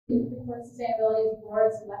Freeport Sustainability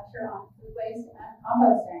Board's lecture on food waste and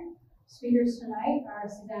composting. Speakers tonight are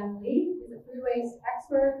Susanne Lee, who's a food waste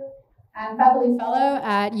expert and faculty fellow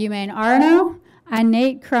at UMaine Arno, and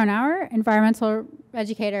Nathan Cronauer, environmental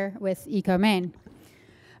educator with ecomaine.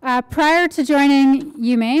 Prior to joining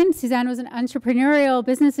UMaine, Susanne was an entrepreneurial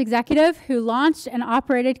business executive who launched and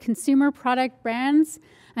operated consumer product brands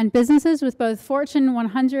and businesses with both Fortune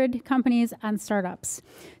 100 companies and startups.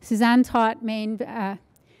 Susanne taught Maine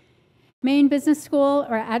Business School,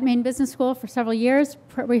 or at Maine Business School, for several years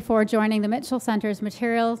before joining the Mitchell Center's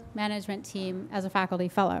material management team as a faculty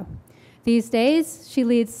fellow. These days, she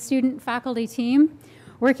leads student-faculty team,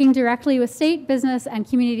 working directly with state, business, and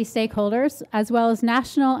community stakeholders, as well as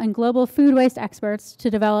national and global food waste experts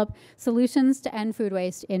to develop solutions to end food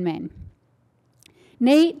waste in Maine.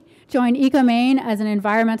 Nate joined ecomaine as an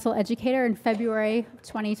environmental educator in February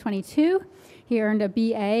 2022. He earned a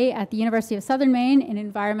BA at the University of Southern Maine in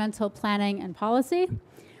environmental planning and policy,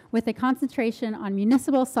 with a concentration on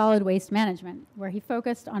municipal solid waste management, where he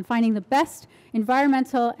focused on finding the best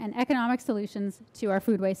environmental and economic solutions to our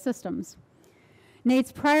food waste systems.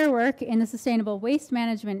 Nate's prior work in the sustainable waste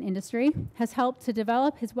management industry has helped to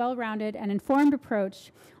develop his well-rounded and informed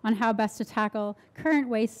approach on how best to tackle the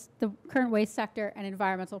current waste sector and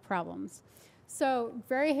environmental problems. So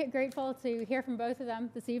very grateful to hear from both of them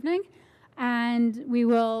this evening. And we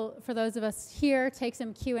will, for those of us here, take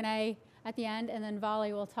some Q&A at the end, and then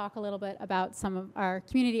Vali will talk a little bit about some of our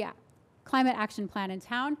community climate action plan in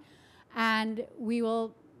town. And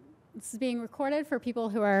this is being recorded for people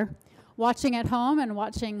who are watching at home and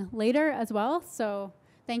watching later as well. So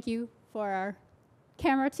thank you for our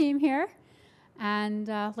camera team here, and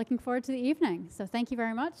looking forward to the evening. So thank you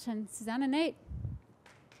very much, and Susanne and Nate.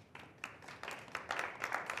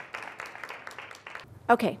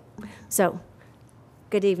 Okay, so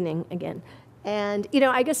good evening again. And, you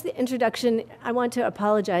know, I guess the introduction, I want to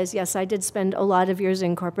apologize. Yes, I did spend a lot of years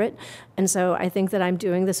in corporate, and so I think that I'm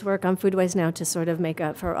doing this work on food waste now to sort of make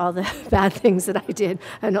up for all the bad things that I did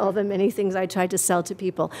and all the many things I tried to sell to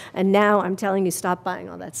people. And now I'm telling you, stop buying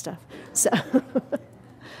all that stuff. So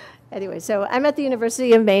anyway, so I'm at the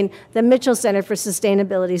University of Maine, the Mitchell Center for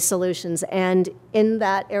Sustainability Solutions, and in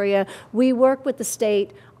that area, we work with the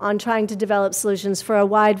state on trying to develop solutions for a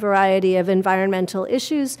wide variety of environmental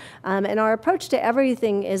issues. And our approach to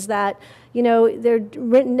everything is that, you know,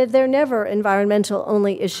 they're never environmental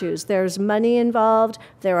only issues. There's money involved,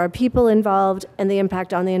 there are people involved, and the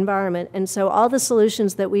impact on the environment. And so all the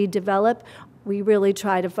solutions that we develop, we really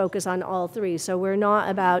try to focus on all three. So we're not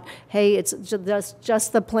about, hey, it's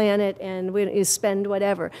just the planet and we spend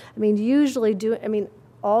whatever. I mean,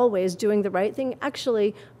 always doing the right thing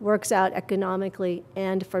actually works out economically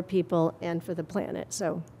and for people and for the planet.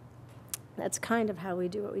 So that's kind of how we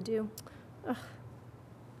do what we do. Ugh.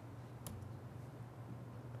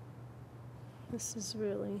 This is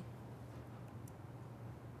really,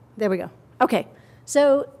 there we go. Okay,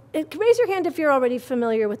 so raise your hand if you're already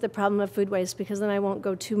familiar with the problem of food waste, because then I won't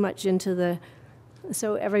go too much into the,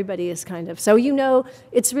 so everybody is kind of, so you know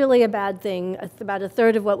it's really a bad thing. About a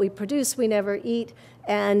third of what we produce we never eat.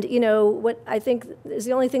 And, you know, what I think is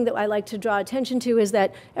the only thing that I like to draw attention to is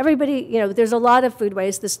that everybody, you know, there's a lot of food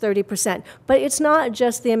waste, this 30%, but it's not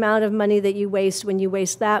just the amount of money that you waste when you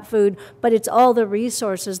waste that food, but it's all the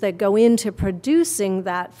resources that go into producing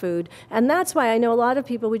that food. And that's why I know a lot of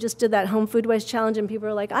people, we just did that home food waste challenge, and people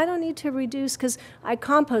are like, I don't need to reduce because I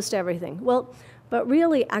compost everything. Well, but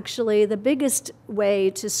really, actually, the biggest way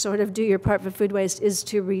to sort of do your part for food waste is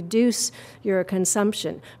to reduce your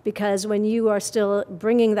consumption. Because when you are still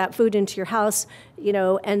bringing that food into your house, you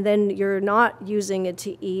know, and then you're not using it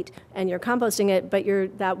to eat and you're composting it, but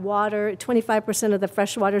that water, 25% of the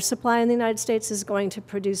fresh water supply in the United States is going to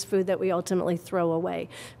produce food that we ultimately throw away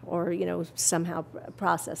or, you know, somehow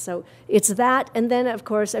process. So it's that. And then, of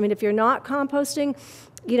course, I mean, if you're not composting,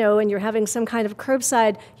 you know, and you're having some kind of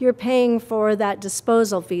curbside, you're paying for that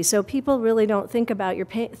disposal fee. So people really don't think about, you're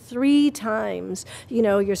paying 3 times, you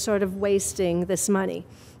know, you're sort of wasting this money.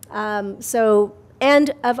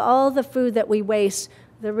 And of all the food that we waste,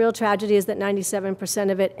 the real tragedy is that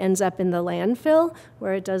 97% of it ends up in the landfill,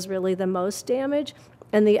 where it does really the most damage.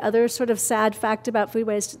 And the other sort of sad fact about food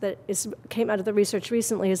waste that came out of the research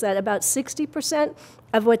recently is that about 60%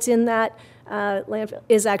 of what's in that landfill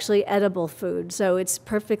is actually edible food. So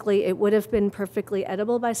it would have been perfectly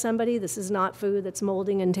edible by somebody. This is not food that's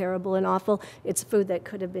molding and terrible and awful. It's food that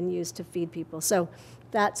could have been used to feed people. So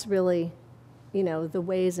that's really, you know, the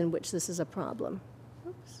ways in which this is a problem.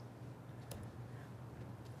 Oops.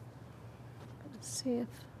 Let's see if,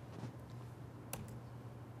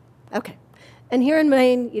 okay. And here in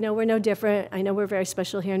Maine, we're no different. I know we're very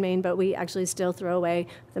special here in Maine, but we actually still throw away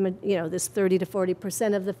this 30 to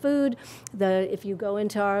 40% of the food. If you go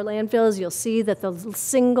into our landfills, you'll see that the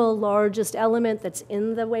single largest element that's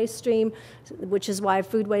in the waste stream, which is why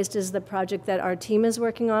food waste is the project that our team is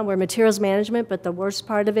working on. We're materials management, but the worst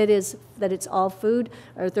part of it is that it's all food,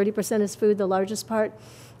 or 30% is food, the largest part.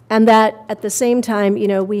 And that at the same time,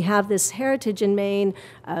 we have this heritage in Maine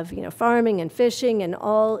of, farming and fishing and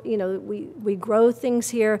all, we grow things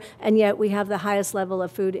here, and yet we have the highest level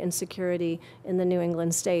of food insecurity in the New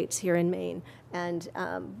England states here in Maine. And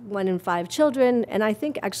 1 in 5 children, and I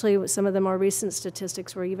think actually some of the more recent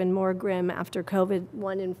statistics were even more grim after COVID,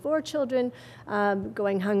 1 in 4 children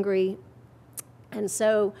going hungry. And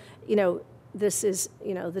so, this is,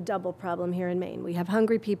 the double problem here in Maine. We have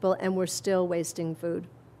hungry people and we're still wasting food.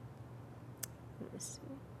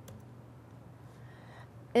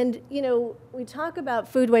 And, we talk about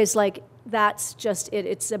food waste like that's just it.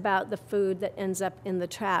 It's about the food that ends up in the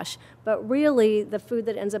trash. But really, the food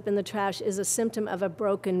that ends up in the trash is a symptom of a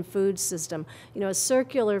broken food system. A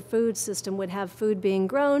circular food system would have food being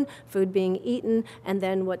grown, food being eaten, and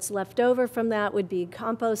then what's left over from that would be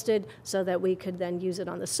composted so that we could then use it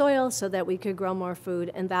on the soil so that we could grow more food,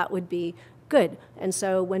 and that would be good. And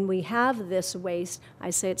so when we have this waste, I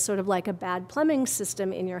say it's sort of like a bad plumbing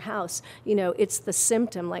system in your house. It's the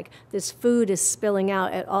symptom, like this food is spilling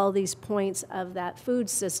out at all these points of that food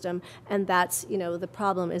system, and that's, the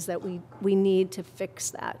problem is that we need to fix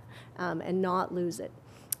that and not lose it.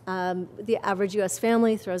 The average U.S.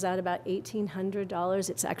 family throws out about $1,800.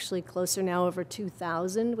 It's actually closer now, over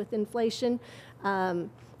 $2,000 with inflation.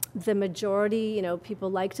 The majority,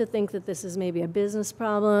 people like to think that this is maybe a business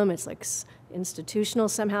problem. It's like institutional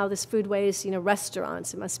somehow, this food waste,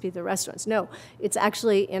 restaurants, it must be the restaurants. No, it's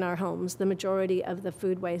actually in our homes. The majority of the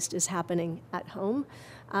food waste is happening at home.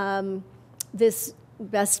 This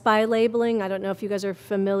Best Buy labeling, I don't know if you guys are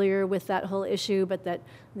familiar with that whole issue, but that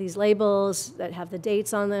these labels that have the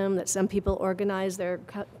dates on them, that some people organize their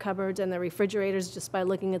cupboards and their refrigerators just by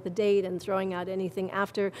looking at the date and throwing out anything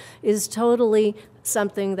after, is totally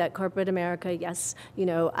something that corporate America, yes,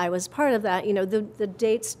 I was part of that. The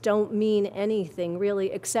dates don't mean anything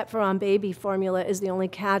really, except for on baby formula is the only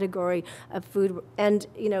category of food, and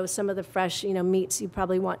some of the fresh meats you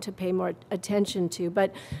probably want to pay more attention to.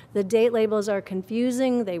 But the date labels are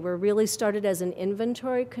confusing. They were really started as an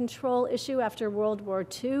inventory control issue after World War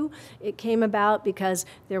II. It came about because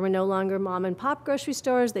there were no longer mom and pop grocery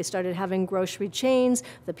stores. They started having grocery chains.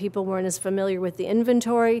 The people weren't as familiar with the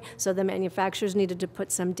inventory, so the manufacturers needed to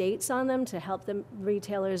put some dates on them to help the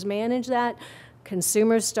retailers manage that.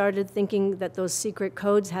 Consumers started thinking that those secret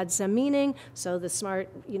codes had some meaning, so the smart,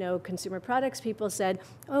 consumer products people said,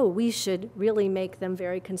 oh, we should really make them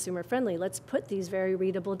very consumer friendly. Let's put these very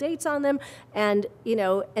readable dates on them. And,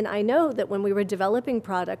 and I know that when we were developing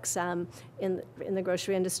products in the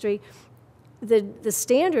grocery industry, the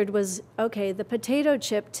standard was, okay, the potato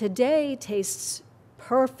chip today tastes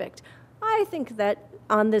perfect. I think that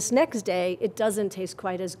on this next day, it doesn't taste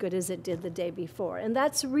quite as good as it did the day before. And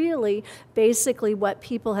that's really basically what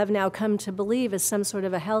people have now come to believe is some sort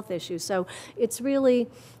of a health issue. So it's really,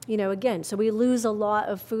 again, so we lose a lot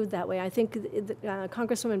of food that way. I think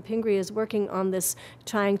Congresswoman Pingree is working on this,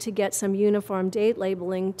 trying to get some uniform date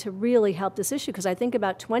labeling to really help this issue, because I think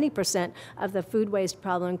about 20% of the food waste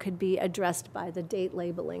problem could be addressed by the date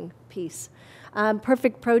labeling piece.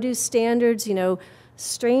 Perfect produce standards,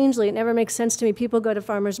 strangely, it never makes sense to me. People go to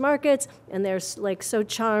farmers markets and they're like so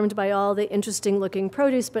charmed by all the interesting looking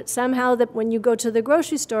produce, but somehow that when you go to the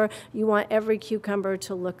grocery store, you want every cucumber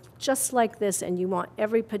to look just like this, and you want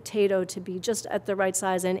every potato to be just at the right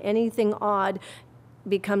size, and anything odd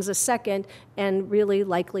becomes a second and really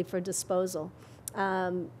likely for disposal.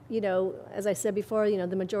 As I said before,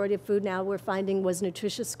 the majority of food now we're finding was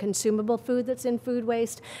nutritious, consumable food that's in food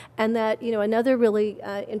waste. And that, another really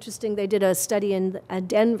interesting, they did a study in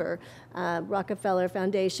Denver, Rockefeller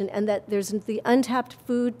Foundation, and that there's the untapped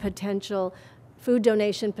food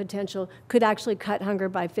donation potential could actually cut hunger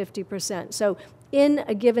by 50%. So in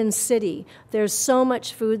a given city, there's so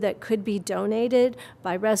much food that could be donated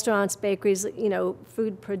by restaurants, bakeries,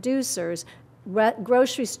 food producers.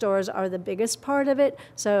 Grocery stores are the biggest part of it.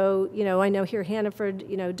 So, I know here Hannaford,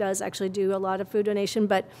 does actually do a lot of food donation,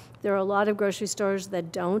 but there are a lot of grocery stores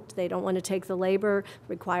that don't. They don't want to take the labor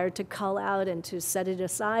required to cull out and to set it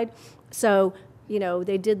aside. So,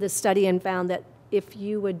 they did this study and found that if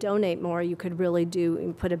you would donate more, you could really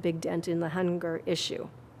put a big dent in the hunger issue.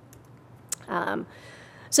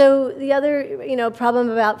 So the other, problem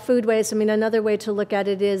about food waste, another way to look at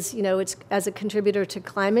it is, it's as a contributor to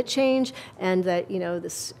climate change, and that,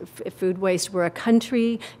 if food waste were a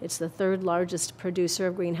country, it's the third largest producer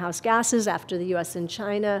of greenhouse gases after the U.S. and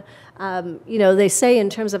China. They say in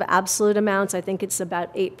terms of absolute amounts, I think it's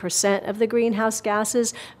about 8% of the greenhouse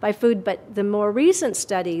gases by food, but the more recent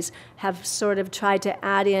studies have sort of tried to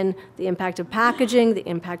add in the impact of packaging, the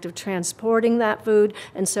impact of transporting that food,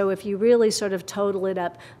 and so if you really sort of total it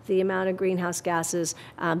up, the amount of greenhouse gases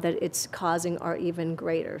that it's causing are even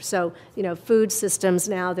greater. So, food systems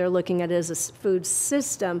now, they're looking at it as a food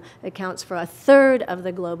system accounts for a third of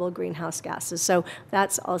the global greenhouse gases. So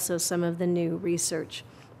that's also some of the new research.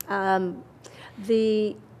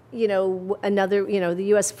 The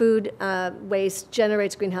U.S. food waste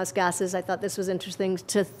generates greenhouse gases. I thought this was interesting,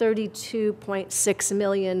 to 32.6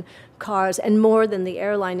 million cars, and more than the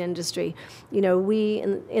airline industry. We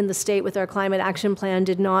in the state with our climate action plan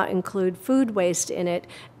did not include food waste in it.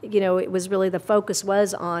 It was really, the focus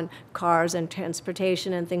was on cars and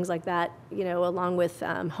transportation and things like that, along with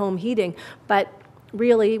home heating. But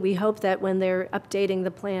really, we hope that when they're updating the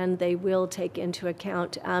plan, they will take into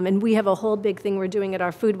account. And we have a whole big thing we're doing at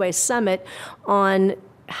our Food Waste Summit on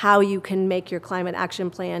how you can make your climate action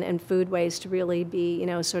plan and food waste really be,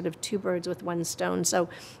 sort of two birds with one stone. So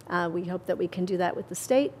we hope that we can do that with the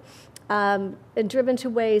state. And driven to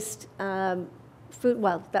waste, food,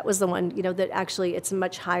 well, that was the one, that actually it's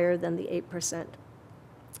much higher than the 8%.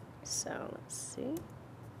 So let's see.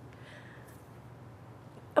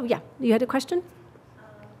 Oh, yeah, you had a question?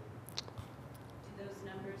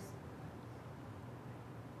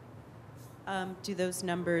 Do those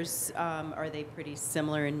numbers, are they pretty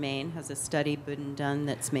similar in Maine? Has a study been done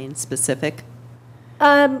that's Maine specific?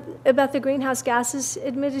 About the greenhouse gases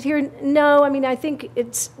emitted here? No, I think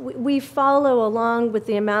we follow along with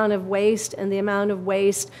the amount of waste, and the amount of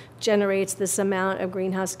waste generates this amount of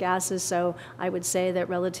greenhouse gases. So I would say that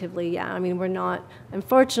relatively, yeah. We're not,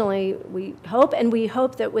 unfortunately, we hope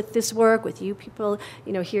that with this work, with you people,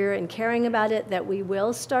 here and caring about it, that we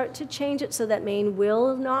will start to change it so that Maine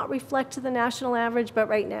will not reflect the national average. But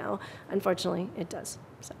right now, unfortunately, it does.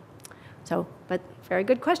 So, but very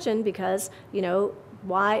good question, because,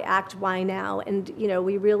 why act, why now? And,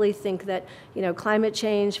 we really think that, climate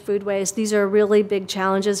change, food waste, these are really big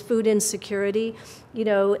challenges, food insecurity,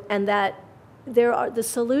 and that the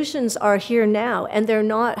solutions are here now, and they're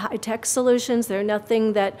not high-tech solutions. They're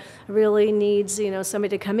nothing that really needs,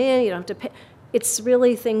 somebody to come in. You don't have to pay. It's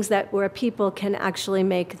really things where people can actually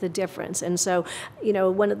make the difference. And so,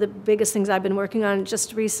 one of the biggest things I've been working on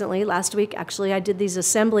just recently, last week, actually, I did these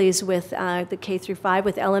assemblies with the K through 5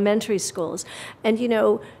 with elementary schools. And,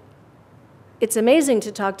 it's amazing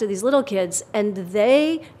to talk to these little kids, and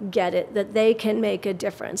they get it, that they can make a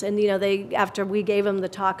difference. And, after we gave them the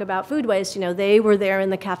talk about food waste, they were there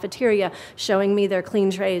in the cafeteria showing me their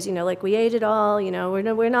clean trays, like, we ate it all,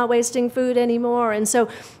 we're not wasting food anymore. And so,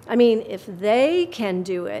 if they can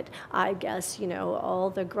do it, I guess,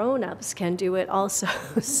 all the grown-ups can do it also.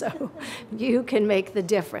 So you can make the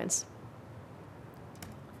difference.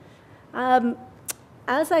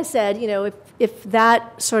 As I said, if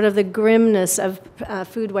that sort of the grimness of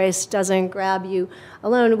food waste doesn't grab you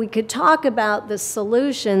alone, we could talk about the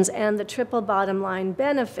solutions and the triple bottom line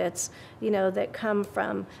benefits, that come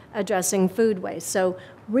from addressing food waste. So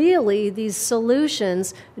really, these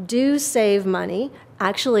solutions do save money.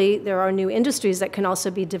 Actually, there are new industries that can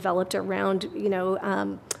also be developed around,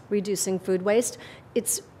 reducing food waste.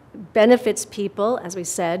 It's benefits people, as we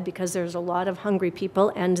said, because there's a lot of hungry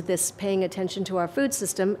people, and this paying attention to our food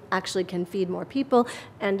system actually can feed more people.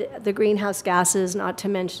 And the greenhouse gases, not to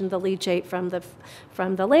mention the leachate from the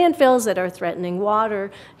landfills that are threatening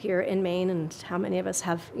water here in Maine, and how many of us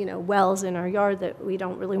have wells in our yard that we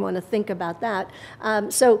don't really want to think about that.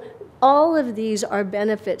 So all of these are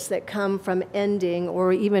benefits that come from ending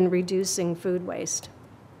or even reducing food waste.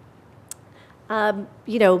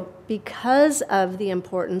 Because of the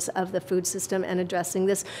importance of the food system and addressing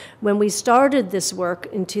this, when we started this work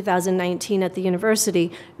in 2019 at the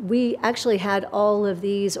university, we actually had all of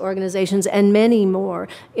these organizations and many more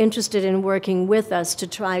interested in working with us to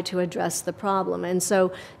try to address the problem. And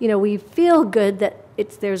so, we feel good that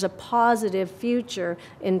there's a positive future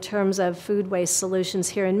in terms of food waste solutions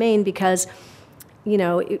here in Maine, because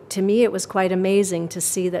to me, it was quite amazing to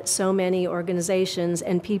see that so many organizations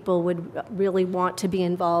and people would really want to be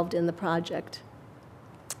involved in the project.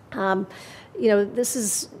 This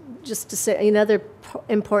is just to say another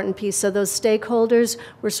important piece. So those stakeholders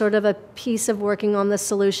were sort of a piece of working on the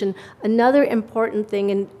solution. Another important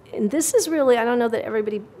thing, and this is really, I don't know that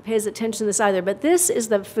everybody pays attention to this either, but this is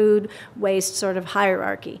the food waste sort of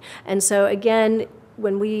hierarchy. And so again,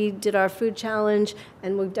 when we did our food challenge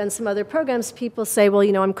and we've done some other programs, people say, well,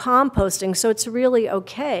 I'm composting, so it's really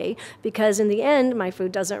okay because in the end, my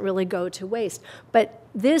food doesn't really go to waste. But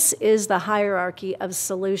this is the hierarchy of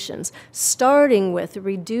solutions, starting with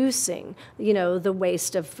reducing, the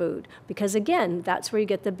waste of food. Because again, that's where you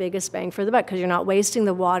get the biggest bang for the buck, because you're not wasting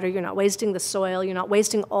the water, you're not wasting the soil, you're not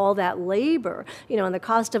wasting all that labor, and the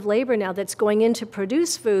cost of labor now that's going in to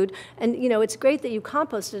produce food. And, it's great that you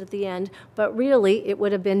compost it at the end, but really it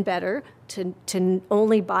would have been better to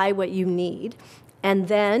only buy what you need, and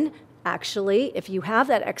then actually, if you have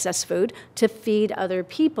that excess food, to feed other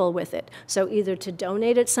people with it. So either to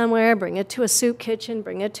donate it somewhere, bring it to a soup kitchen,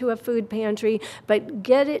 bring it to a food pantry, but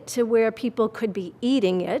get it to where people could be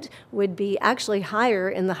eating it would be actually higher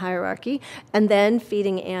in the hierarchy. And then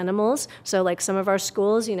feeding animals. So like some of our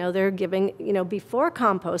schools, they're giving, before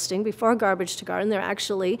composting, before garbage to garden, they're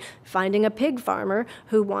actually finding a pig farmer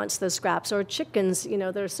who wants those scraps. Or chickens,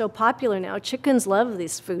 they're so popular now. Chickens love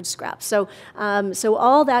these food scraps. So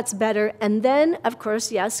all that's better. And then, of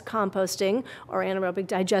course, yes, composting or anaerobic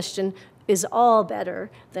digestion is all better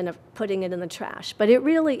than putting it in the trash. But it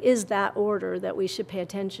really is that order that we should pay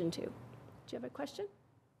attention to. Do you have a question?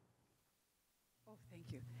 Oh,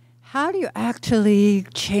 thank you. How do you actually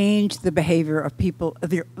change the behavior of people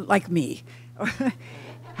like me?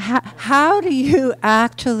 How do you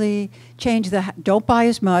actually change don't buy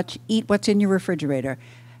as much, eat what's in your refrigerator?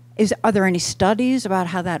 Are there any studies about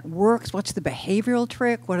how that works? What's the behavioral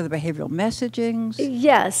trick? What are the behavioral messagings?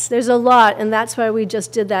 Yes, there's a lot, and that's why we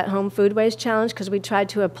just did that home food waste challenge, because we tried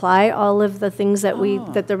to apply all of the things that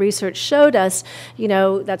that the research showed us.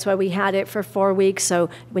 That's why we had it for 4 weeks.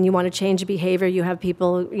 So when you want to change behavior, you have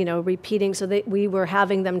people, repeating. So we were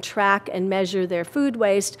having them track and measure their food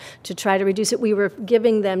waste to try to reduce it. We were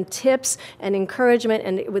giving them tips and encouragement,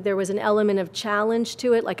 and there was an element of challenge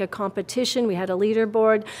to it, like a competition. We had a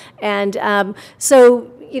leaderboard. And and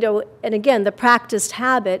again, the practiced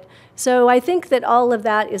habit. So I think that all of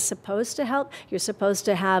that is supposed to help. You're supposed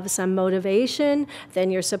to have some motivation.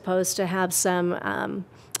 Then you're supposed to have some,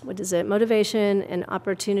 motivation and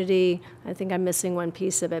opportunity. I think I'm missing one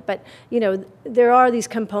piece of it. But, there are these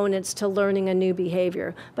components to learning a new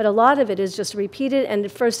behavior. But a lot of it is just repeated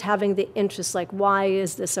and first having the interest, like, why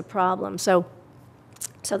is this a problem? So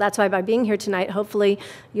that's why by being here tonight, hopefully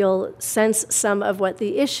you'll sense some of what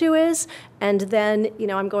the issue is, and then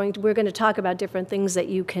we're going to talk about different things that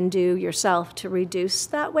you can do yourself to reduce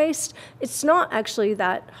that waste. It's not actually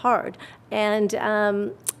that hard, and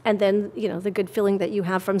then the good feeling that you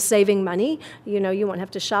have from saving money. You won't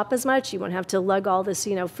have to shop as much. You won't have to lug all this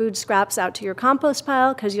food scraps out to your compost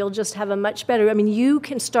pile, because you'll just have a much better. You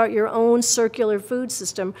can start your own circular food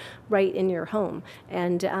system right in your home,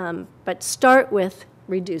 and but start with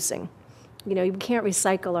reducing. You can't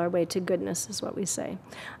recycle our way to goodness, is what we say.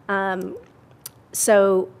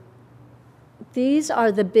 So these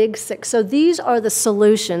are the big six. So these are the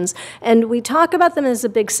solutions. And we talk about them as the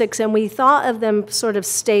big six, and we thought of them sort of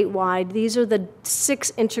statewide. These are the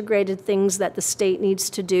 6 integrated things that the state needs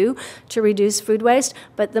to do to reduce food waste.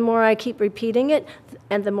 But the more I keep repeating it,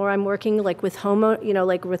 and the more I'm working with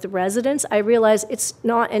with residents, I realize it's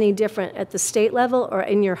not any different at the state level or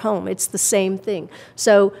in your home. It's the same thing.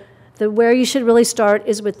 So where you should really start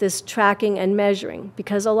is with this tracking and measuring,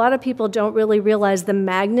 because a lot of people don't really realize the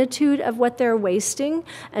magnitude of what they're wasting.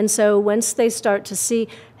 And so once they start to see,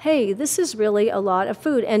 hey, this is really a lot of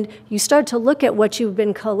food, and you start to look at what you've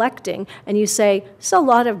been collecting, and you say, it's a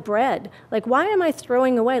lot of bread. Like, why am I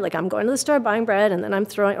throwing away? Like, I'm going to the store buying bread, and then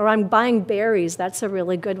I'm buying berries. That's a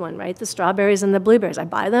really good one, right? The strawberries and the blueberries. I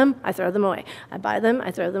buy them, I throw them away. I buy them, I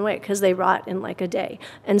throw them away, because they rot in like a day.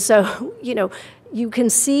 And so, you can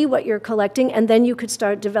see what you're collecting, and then you could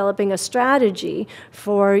start developing a strategy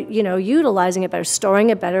for, utilizing it better, storing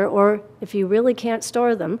it better, or if you really can't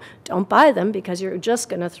store them, don't buy them, because you're just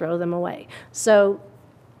going to throw them away. So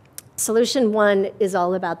solution 1 is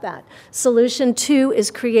all about that. Solution 2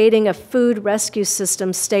 is creating a food rescue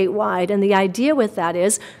system statewide, and the idea with that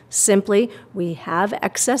is simply we have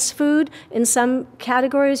excess food in some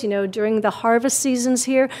categories. During the harvest seasons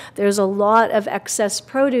here, there's a lot of excess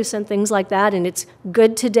produce and things like that, and it's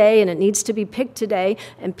good today and it needs to be picked today,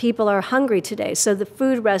 and people are hungry today. So the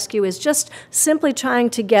food rescue is just simply trying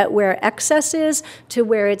to get where excess is to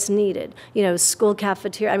where it's needed. School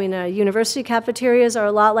university cafeterias are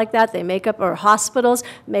a lot like that. that. They make up, or hospitals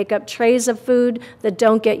make up trays of food that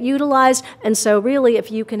don't get utilized. And so really,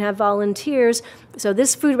 if you can have volunteers, so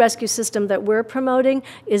this food rescue system that we're promoting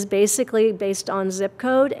is basically based on zip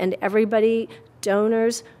code, and everybody,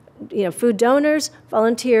 donors, food donors,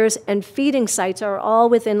 volunteers, and feeding sites are all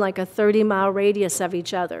within like a 30-mile radius of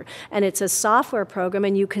each other. And it's a software program,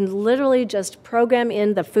 and you can literally just program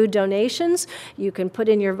in the food donations, you can put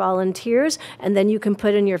in your volunteers, and then you can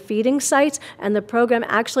put in your feeding sites, and the program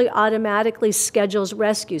actually automatically schedules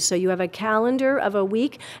rescues. So you have a calendar of a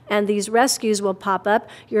week, and these rescues will pop up.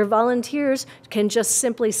 Your volunteers can just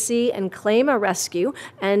simply see and claim a rescue,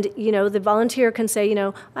 and the volunteer can say,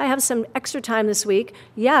 I have some extra time this week.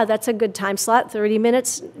 Yeah, that's a good time slot, 30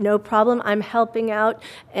 minutes, no problem. I'm helping out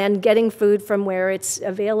and getting food from where it's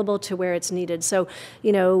available to where it's needed. So,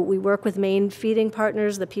 we work with Maine feeding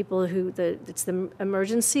partners, the people it's the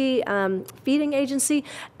emergency feeding agency,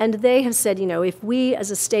 and they have said, if we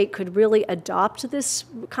as a state could really adopt this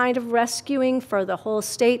kind of rescuing for the whole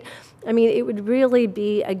state, it would really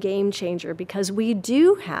be a game changer, because we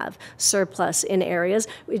do have surplus in areas.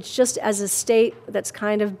 It's just as a state that's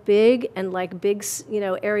kind of big, and like big,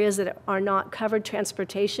 areas that are not covered,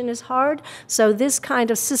 transportation is hard. So this kind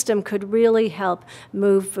of system could really help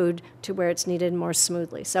move food to where it's needed more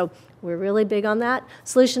smoothly. So we're really big on that.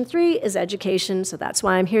 Solution 3 is education. So that's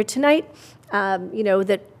why I'm here tonight.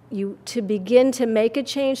 To begin to make a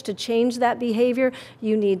change, to change that behavior,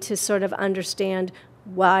 you need to sort of understand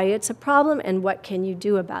why it's a problem and what can you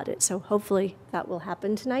do about it. So hopefully that will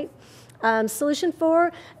happen tonight. Solution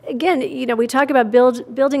 4, again, we talk about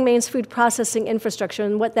building Maine's food processing infrastructure,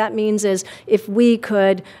 and what that means is if we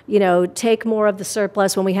could, take more of the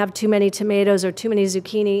surplus when we have too many tomatoes or too many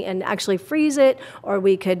zucchini and actually freeze it, or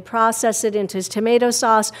we could process it into tomato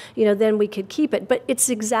sauce, then we could keep it. But it's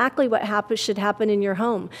exactly what should happen in your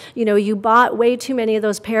home. You bought way too many of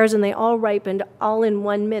those pears and they all ripened all in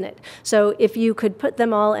 1 minute. So if you could put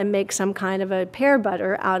them all and make some kind of a pear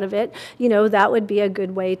butter out of it, that would be a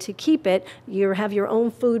good way to keep it. You have your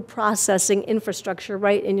own food processing infrastructure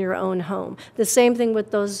right in your own home. The same thing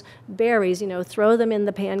with those berries, throw them in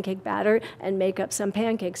the pancake batter and make up some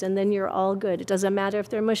pancakes, and then you're all good. It doesn't matter if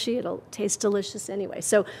they're mushy, it'll taste delicious anyway.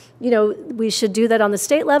 So, we should do that on the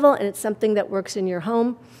state level, and it's something that works in your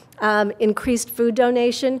home. Increased food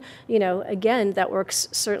donation, again, that works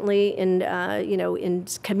certainly in, in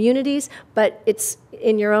communities, but it's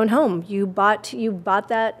in your own home. You bought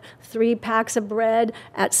that 3 packs of bread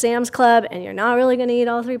at Sam's Club, and you're not really going to eat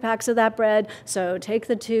all 3 packs of that bread, so take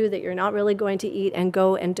the 2 that you're not really going to eat and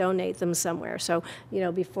go and donate them somewhere, so,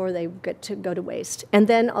 before they go to waste. And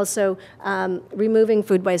then also removing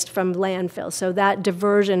food waste from landfill, so that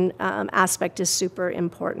diversion aspect is super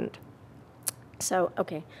important. So,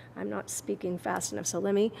 okay, I'm not speaking fast enough, so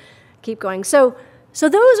let me keep going. So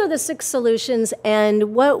those are the 6 solutions,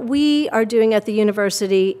 and what we are doing at the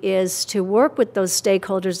university is to work with those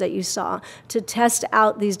stakeholders that you saw to test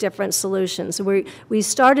out these different solutions. We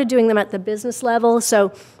started doing them at the business level,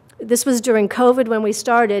 so this was during COVID when we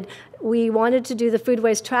started. We wanted to do the food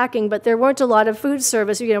waste tracking, but there weren't a lot of food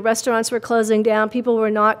service. Restaurants were closing down. People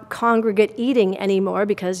were not congregate eating anymore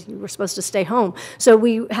because you were supposed to stay home. So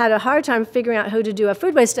we had a hard time figuring out who to do a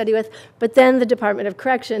food waste study with, but then the Department of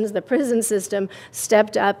Corrections, the prison system,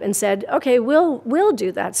 stepped up and said, okay, we'll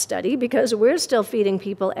do that study because we're still feeding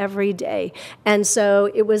people every day. And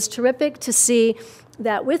so it was terrific to see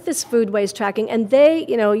that with this food waste tracking, and they,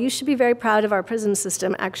 you should be very proud of our prison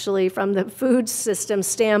system, actually, from the food system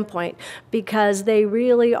standpoint, because they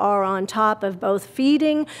really are on top of both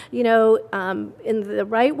feeding, in the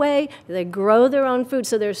right way. They grow their own food,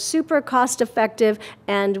 so they're super cost effective,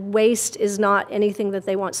 and waste is not anything that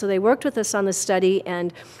they want. So they worked with us on the study,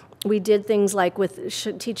 and we did things like with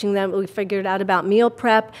teaching them, we figured out about meal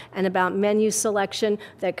prep and about menu selection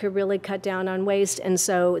that could really cut down on waste. And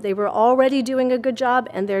so they were already doing a good job,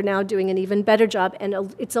 and they're now doing an even better job.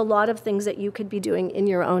 And it's a lot of things that you could be doing in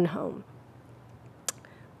your own home.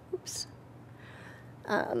 Oops.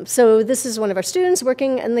 So this is one of our students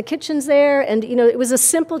working in the kitchens there, and it was a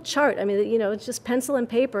simple chart. It's just pencil and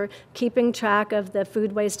paper, keeping track of the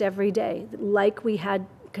food waste every day, like we had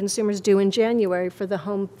consumers do in January for the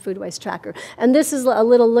home food waste tracker. And this is a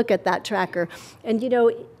little look at that tracker. And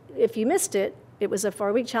if you missed it, it was a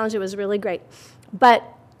 4-week challenge. It was really great. But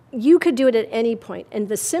you could do it at any point. And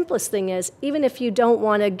the simplest thing is, even if you don't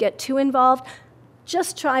want to get too involved,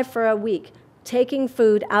 just try for a week taking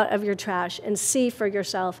food out of your trash and see for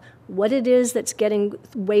yourself what it is that's getting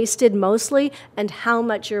wasted mostly and how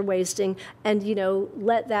much you're wasting. And,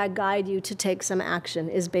 let that guide you to take some action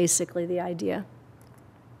is basically the idea.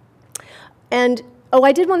 And Oh,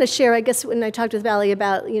 I did want to share, I guess, when I talked with Valley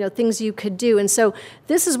about, things you could do. And so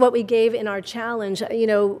this is what we gave in our challenge.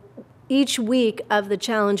 Each week of the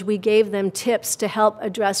challenge, we gave them tips to help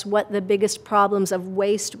address what the biggest problems of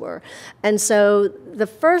waste were. And so the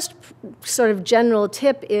first sort of general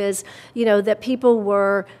tip is, that people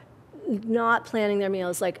were not planning their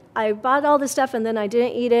meals. Like, I bought all this stuff and then I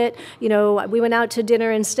didn't eat it. We went out to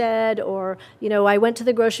dinner instead, or, I went to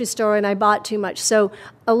the grocery store and I bought too much. So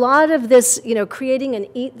a lot of this, creating an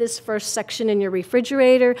eat this first section in your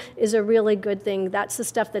refrigerator is a really good thing. That's the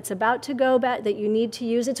stuff that's about to go bad that you need to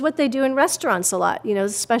use. It's what they do in restaurants a lot, the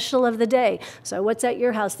special of the day. So what's at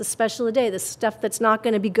your house, the special of the day, the stuff that's not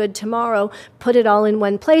going to be good tomorrow, put it all in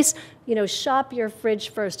one place. Shop your fridge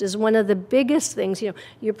first is one of the biggest things. You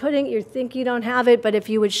think you don't have it, but if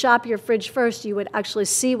you would shop your fridge first, you would actually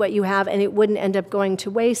see what you have and it wouldn't end up going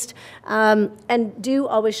to waste. And do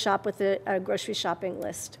always shop with a grocery shopping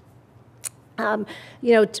list.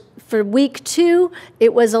 For week 2,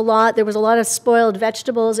 there was a lot of spoiled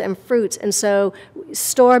vegetables and fruits, and so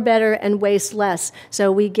store better and waste less.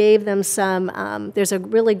 So we gave them some, there's a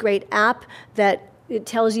really great app that it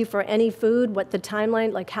tells you for any food what the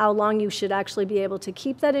timeline, like how long you should actually be able to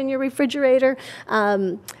keep that in your refrigerator.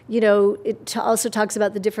 It also talks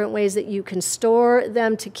about the different ways that you can store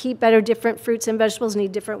them to keep better. Different fruits and vegetables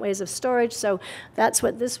need different ways of storage, so that's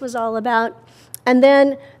what this was all about. And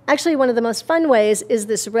then actually one of the most fun ways is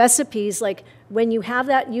this recipes. Like, when you have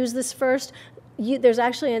that, use this first. There's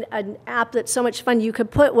actually an app that's so much fun. You could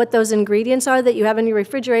put what those ingredients are that you have in your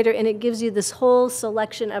refrigerator, and it gives you this whole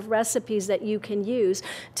selection of recipes that you can use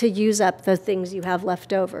to use up the things you have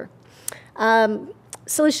left over.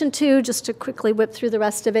 Solution 2, just to quickly whip through the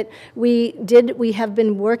rest of it, we have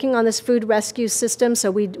been working on this food rescue system.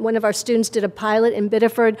 So one of our students did a pilot in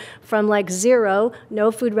Biddeford from like 0, no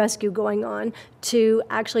food rescue going on, to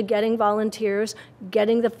actually getting volunteers,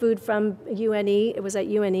 getting the food from UNE, it was at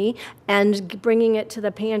UNE, and bringing it to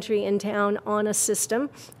the pantry in town on a system.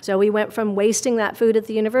 So we went from wasting that food at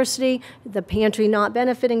the university, the pantry not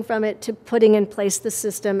benefiting from it, to putting in place the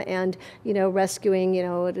system and, rescuing,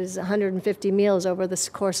 it is 150 meals over the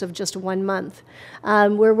course of just 1 month.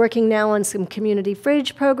 We're working now on some community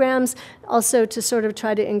fridge programs, also to sort of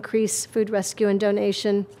try to increase food rescue and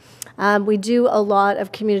donation. We do a lot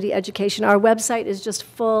of community education. Our website is just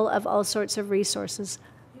full of all sorts of resources.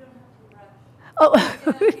 You don't have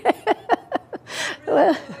to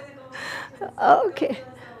rush. Oh, well, okay.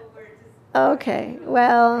 Okay,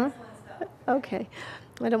 well, okay.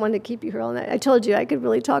 I don't want to keep you here all night. I told you I could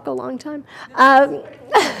really talk a long time.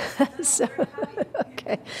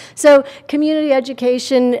 So community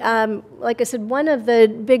education, like I said, one of the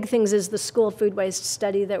big things is the school food waste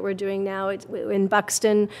study that we're doing now. It's in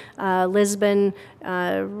Buxton, Lisbon,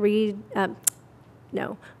 Orono,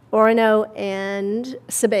 and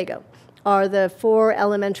Sebago are the 4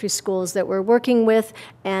 elementary schools that we're working with,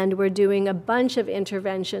 and we're doing a bunch of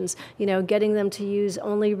interventions, getting them to use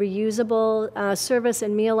only reusable service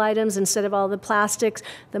and meal items instead of all the plastics.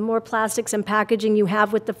 The more plastics and packaging you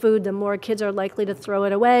have with the food, the more kids are likely to throw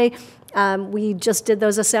it away. We just did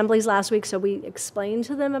those assemblies last week, so we explained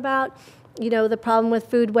to them about the problem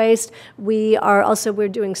with food waste. We're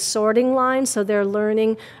doing sorting lines, so they're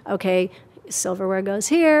learning, okay, silverware goes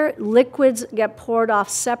here, liquids get poured off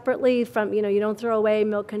separately from, you don't throw away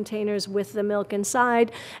milk containers with the milk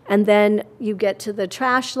inside, and then you get to the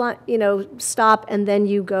trash line, stop, and then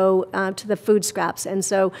you go to the food scraps.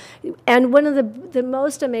 And one of the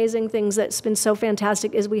most amazing things that's been so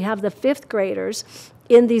fantastic is we have the 5th graders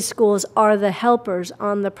in these schools are the helpers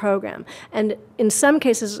on the program. And in some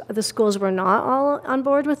cases, the schools were not all on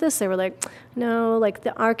board with this. They were like, no,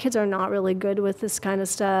 our kids are not really good with this kind of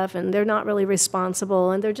stuff, and they're not really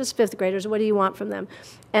responsible, and they're just 5th graders. What do you want from them?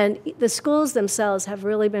 And the schools themselves have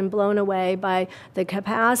really been blown away by the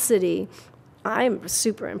capacity, I'm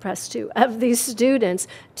super impressed too, of these students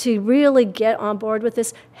to really get on board with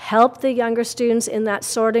this, help the younger students in that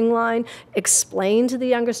sorting line, explain to the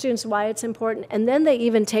younger students why it's important, and then they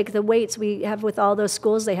even take the weights we have with all those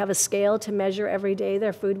schools. They have a scale to measure every day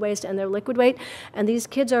their food waste and their liquid weight, and these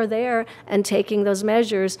kids are there and taking those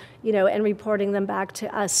measures, and reporting them back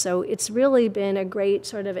to us. So it's really been a great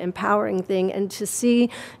sort of empowering thing, and to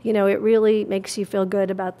see, it really makes you feel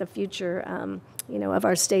good about the future of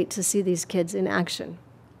our state, to see these kids in action.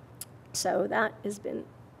 So that has been,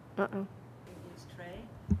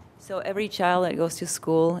 So every child that goes to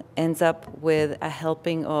school ends up with a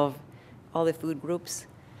helping of all the food groups,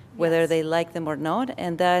 whether they like them or not,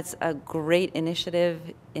 and that's a great initiative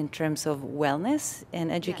in terms of wellness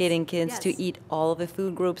and educating kids to eat all of the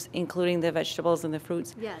food groups, including the vegetables and the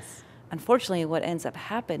fruits. Yes. Unfortunately, what ends up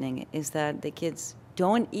happening is that the kids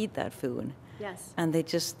don't eat that food. Yes. And they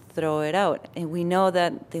just throw it out. And we know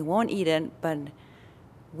that they won't eat it, but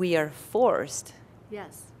we are forced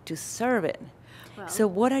Yes. to serve it. Well, So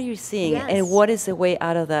what are you seeing, yes. and what is the way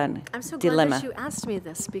out of that I'm so dilemma? glad that you asked me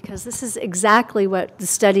this, because this is exactly what the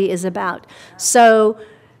study is about. So,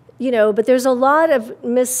 but there's a lot of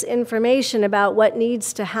misinformation about what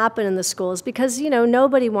needs to happen in the schools, because,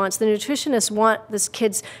 nobody wants, the nutritionists want this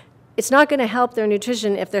kids, it's not going to help their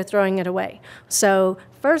nutrition if they're throwing it away. So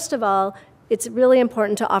first of all, it's really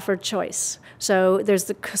important to offer choice. So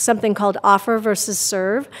there's something called offer versus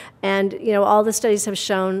serve, and all the studies have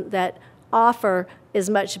shown that offer is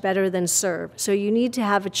much better than serve. So you need to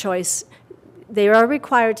have a choice. They are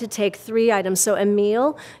required to take 3 items. So a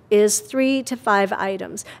meal is 3 to 5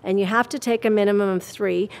 items, and you have to take a minimum of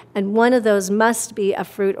 3, and one of those must be a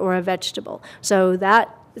fruit or a vegetable. So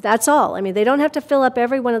that's all. I mean, they don't have to fill up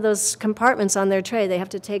every one of those compartments on their tray. They have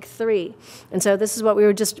to take 3. And so this is what we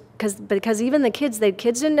were because even the kids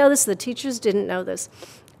didn't know this, the teachers didn't know this.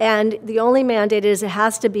 And the only mandate is it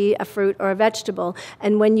has to be a fruit or a vegetable.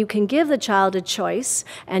 And when you can give the child a choice,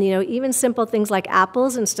 and even simple things like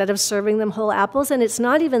apples, instead of serving them whole apples, and it's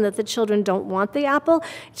not even that the children don't want the apple,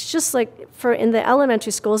 it's just like in the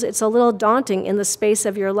elementary schools, it's a little daunting in the space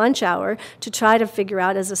of your lunch hour to try to figure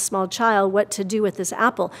out as a small child what to do with this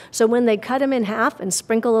apple. So when they cut them in half and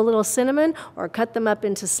sprinkle a little cinnamon, or cut them up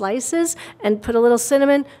into slices and put a little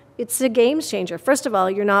cinnamon, it's a game changer. First of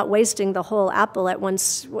all, you're not wasting the whole apple at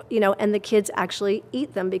once, and the kids actually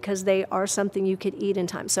eat them because they are something you could eat in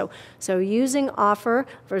time. So using offer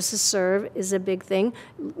versus serve is a big thing.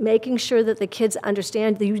 Making sure that the kids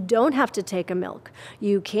understand that you don't have to take a milk.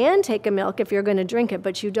 You can take a milk if you're going to drink it,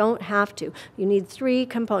 but you don't have to. You need 3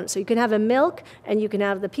 components. So you can have a milk, and you can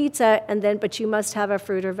have the pizza, but you must have a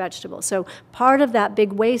fruit or vegetable. So part of that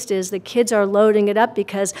big waste is the kids are loading it up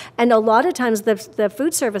and a lot of times the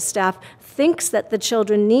food service staff thinks that the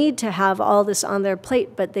children need to have all this on their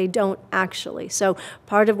plate, but they don't actually. So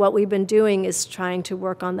part of what we've been doing is trying to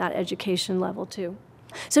work on that education level too.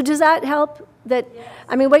 So does that help? Yes.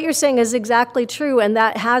 I mean, what you're saying is exactly true, and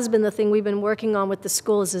that has been the thing we've been working on with the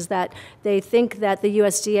schools, is that they think that the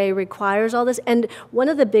USDA requires all this. And one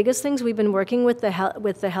of the biggest things we've been working with the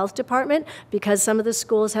health department, because some of the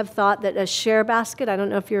schools have thought that a share basket, I don't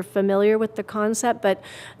know if you're familiar with the concept, but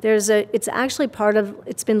it's actually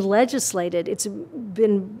it's been legislated. It's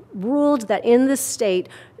been ruled that in this state,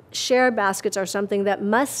 share baskets are something that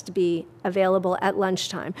must be available at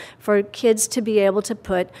lunchtime for kids to be able to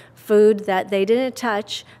put food that they didn't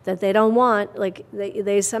touch, that they don't want, like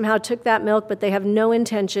they somehow took that milk, but they have no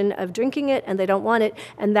intention of drinking it and they don't want it,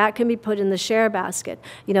 and that can be put in the share basket.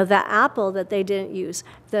 The apple that they didn't use,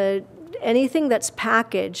 anything that's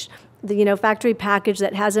packaged, the factory package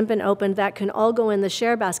that hasn't been opened, that can all go in the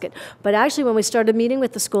share basket. But actually, when we started meeting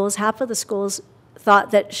with the schools, half of the schools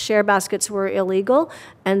thought that share baskets were illegal,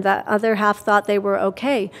 and the other half thought they were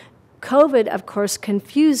okay. COVID, of course,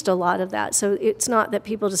 confused a lot of that. So it's not that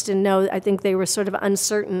people just didn't know. I think they were sort of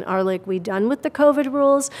uncertain. Are we done with the COVID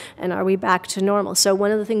rules, and are we back to normal? So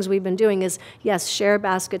one of the things we've been doing is, yes, share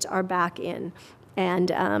baskets are back in.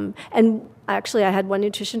 And actually, I had one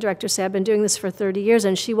nutrition director say, I've been doing this for 30 years,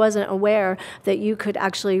 and she wasn't aware that you could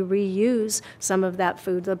actually reuse some of that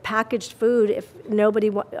food. The packaged food,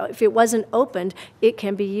 if it wasn't opened, it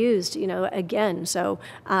can be used, again. So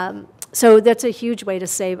that's a huge way to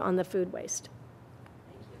save on the food waste.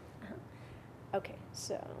 Thank you. Okay,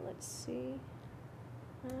 so let's see.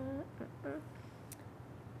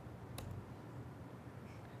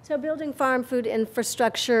 So building farm food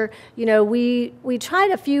infrastructure, we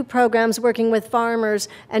tried a few programs working with farmers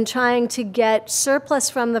and trying to get surplus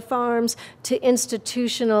from the farms to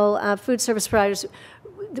institutional food service providers.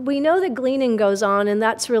 We know that gleaning goes on, and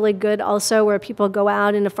that's really good also, where people go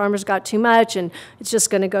out and the farmer's got too much and it's just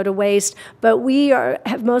going to go to waste. But we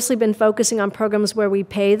have mostly been focusing on programs where we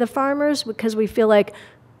pay the farmers, because we feel like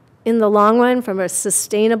in the long run, from a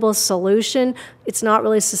sustainable solution, it's not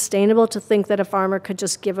really sustainable to think that a farmer could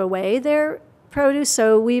just give away their produce.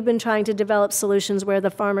 So we've been trying to develop solutions where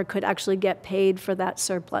the farmer could actually get paid for that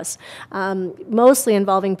surplus, mostly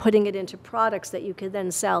involving putting it into products that you could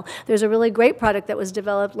then sell. There's a really great product that was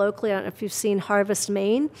developed locally. I don't know if you've seen Harvest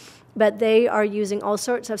Maine, but they are using all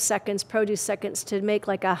sorts of produce seconds to make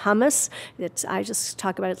like a hummus. I just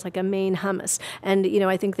talk about it's like a Maine hummus. And,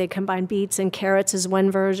 I think they combine beets and carrots as one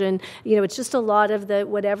version. It's just a lot of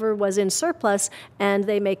whatever was in surplus, and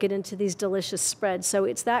they make it into these delicious spreads. So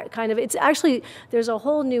it's that kind of, there's a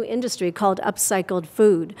whole new industry called upcycled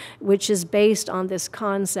food, which is based on this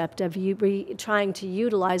concept of trying to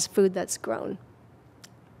utilize food that's grown.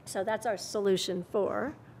 So that's our solution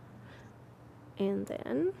 4. And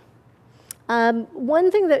then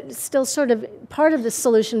one thing that's still sort of part of the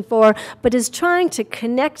solution for, but is trying to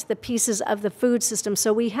connect the pieces of the food system.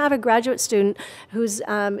 So we have a graduate student who's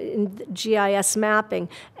in GIS mapping,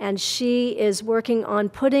 and she is working on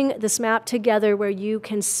putting this map together where you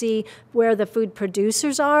can see where the food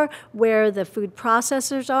producers are, where the food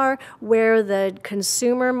processors are, where the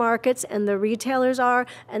consumer markets and the retailers are,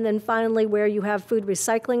 and then finally where you have food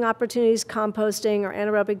recycling opportunities, composting or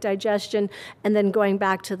anaerobic digestion, and then going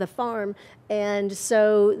back to the farm. And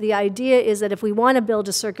so the idea is that if we want to build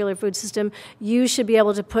a circular food system, you should be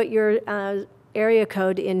able to put your area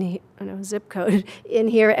code in, zip code in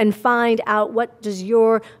here and find out what does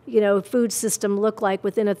your, food system look like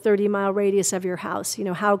within a 30-mile radius of your house.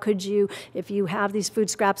 How could you, if you have these food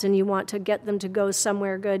scraps and you want to get them to go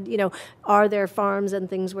somewhere good, are there farms and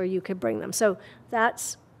things where you could bring them? So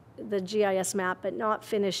that's the GIS map, but not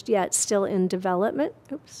finished yet, still in development.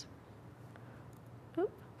 Oops.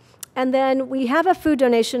 And then we have a food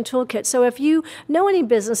donation toolkit. So if you know any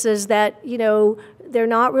businesses that, they're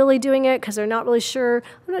not really doing it because they're not really sure,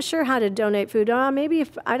 I'm not sure how to donate food. Maybe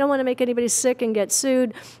if I don't want to make anybody sick and get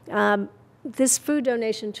sued, this food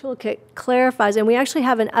donation toolkit clarifies, and we actually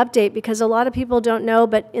have an update because a lot of people don't know,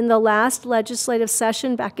 but in the last legislative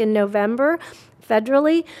session back in November,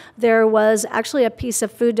 federally, there was actually a piece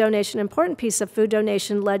of food donation, important piece of food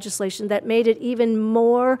donation legislation that made it even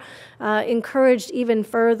more, encouraged even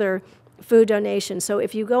further food donation. So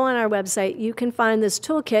if you go on our website, you can find this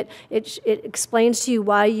toolkit. It explains to you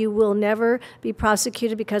why you will never be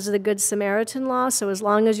prosecuted because of the Good Samaritan law. So as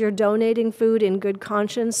long as you're donating food in good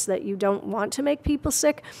conscience that you don't want to make people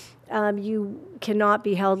sick, you cannot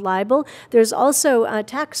be held liable. There's also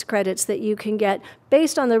tax credits that you can get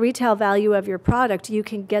based on the retail value of your product. You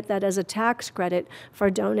can get that as a tax credit for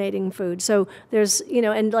donating food. So there's,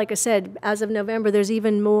 and like I said, as of November, there's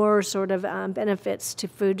even more sort of benefits to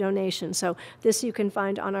food donation. So this you can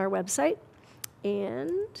find on our website.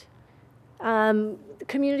 And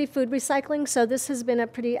community food recycling. So this has been a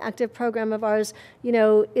pretty active program of ours.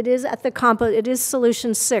 It is at the it is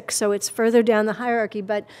solution 6, so it's further down the hierarchy.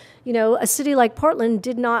 But a city like Portland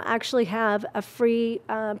did not actually have a free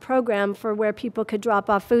program for where people could drop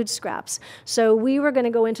off food scraps. So we were going to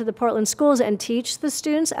go into the Portland schools and teach the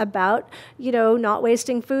students about not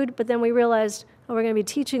wasting food. But then we realized, we're going to be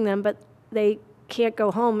teaching them, but they can't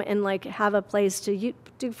go home and have a place to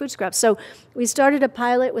do food scraps. So we started a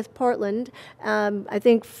pilot with Portland, I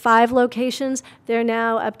think 5 locations. They're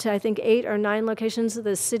now up to, I think, 8 or 9 locations.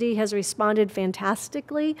 The city has responded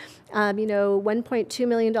fantastically. $1.2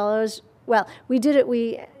 million. Well, we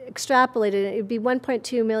extrapolated it. It would be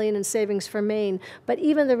 $1.2 million in savings for Maine. But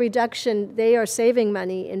even the reduction, they are saving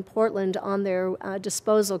money in Portland on their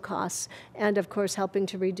disposal costs and, of course, helping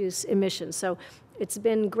to reduce emissions. So it's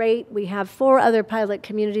been great. We have 4 other pilot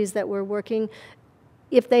communities that we're working.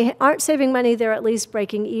 If they aren't saving money, they're at least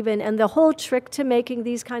breaking even. And the whole trick to making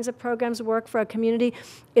these kinds of programs work for a community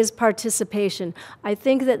is participation. I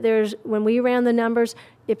think that when we ran the numbers,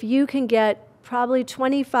 if you can get probably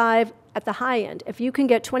 25 at the high end, if you can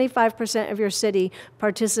get 25% of your city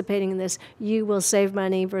participating in this, you will save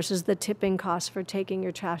money versus the tipping cost for taking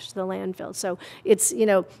your trash to the landfill. So it's,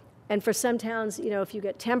 and for some towns, if you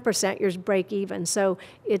get 10%, you're break even. So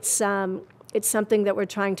it's something that we're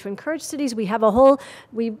trying to encourage cities. We have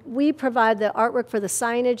we provide the artwork for the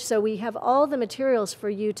signage, so we have all the materials for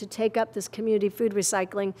you to take up this community food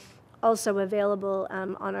recycling also available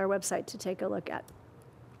on our website to take a look at.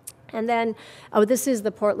 And then, this is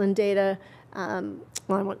the Portland data.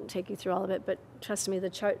 Well, I won't take you through all of it, but trust me, the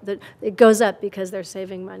chart, it goes up because they're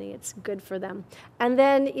saving money. It's good for them. And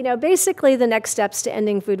then, basically the next steps to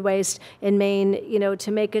ending food waste in Maine,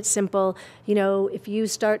 to make it simple, if you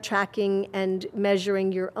start tracking and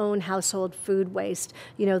measuring your own household food waste,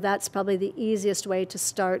 that's probably the easiest way to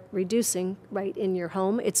start reducing right in your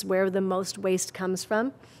home. It's where the most waste comes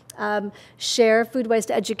from. Share food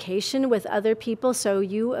waste education with other people. So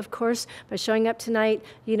you, of course, by showing up tonight,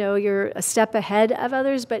 you're a step ahead of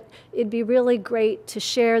others, but it'd be really great to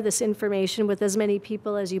share this information with as many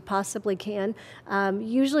people as you possibly can.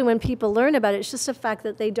 Usually when people learn about it, it's just a fact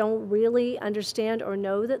that they don't really understand or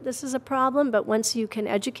know that this is a problem, but once you can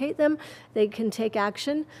educate them, they can take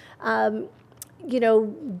action.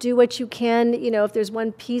 Do what you can, if there's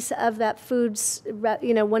one piece of that foods,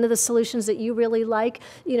 one of the solutions that you really like,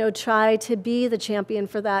 try to be the champion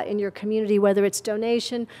for that in your community, whether it's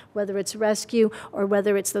donation, whether it's rescue, or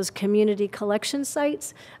whether it's those community collection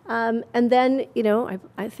sites. And then,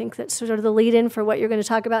 I think that's sort of the lead-in for what you're going to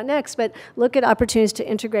talk about next, but look at opportunities to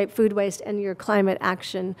integrate food waste and your climate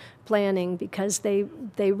action planning because they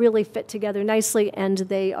really fit together nicely and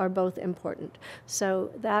they are both important.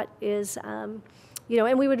 So that is, you know,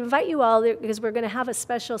 and we would invite you all there because we're going to have a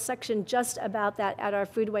special section just about that at our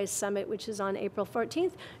Food Waste Summit, which is on April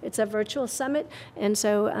 14th. It's a virtual summit, and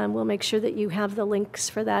so we'll make sure that you have the links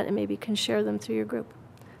for that and maybe can share them through your group.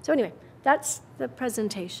 So anyway, that's the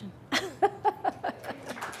presentation.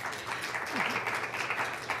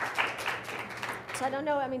 So I don't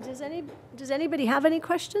know, I mean, does anybody have any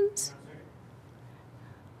questions?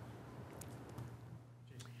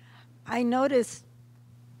 I noticed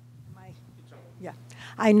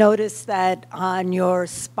that on your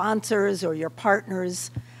sponsors or your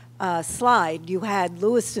partners slide, you had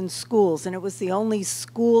Lewiston Schools, and it was the only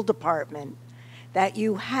school department that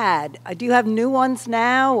you had. Do you have new ones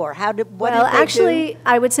now, or what did they actually, do?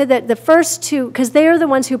 I would say that the first two, because they are the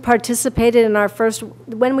ones who participated in our first,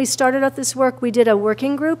 when we started out this work, we did a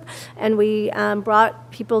working group, and we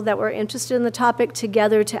brought people that were interested in the topic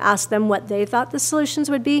together to ask them what they thought the solutions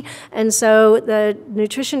would be. And so the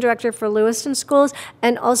nutrition director for Lewiston Schools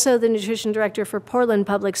and also the nutrition director for Portland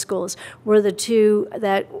Public Schools were the two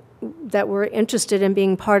that were interested in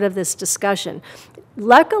being part of this discussion.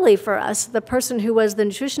 Luckily for us, the person who was the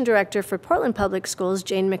nutrition director for Portland Public Schools,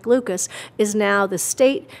 Jane McLucas, is now the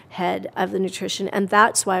state head of the nutrition, and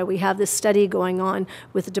that's why we have this study going on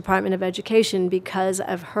with the Department of Education because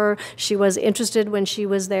of her. She was interested when she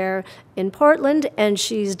was there in Portland, and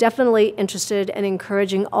she's definitely interested in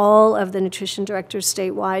encouraging all of the nutrition directors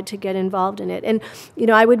statewide to get involved in it. And, you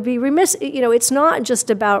know, I would be remiss, you know, it's not just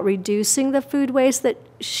about reducing the food waste that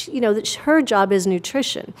her job is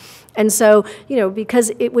nutrition. And so, you know,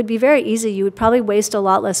 because it would be very easy, you would probably waste a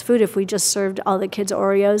lot less food if we just served all the kids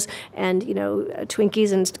Oreos and, you know,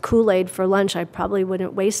 Twinkies and Kool-Aid for lunch. I probably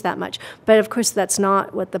wouldn't waste that much. But of course, that's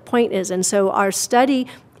not what the point is. And so our study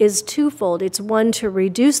is twofold. It's one, to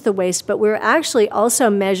reduce the waste, but we're actually also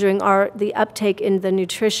measuring the uptake in the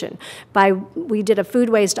nutrition. We did a food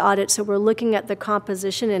waste audit, so we're looking at the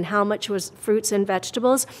composition and how much was fruits and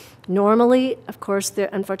vegetables. Normally, of course,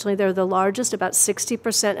 unfortunately, they're the largest. About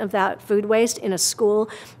 60% of that food waste in a school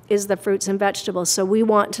is the fruits and vegetables. So we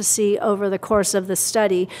want to see over the course of the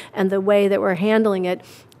study and the way that we're handling it,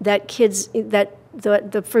 that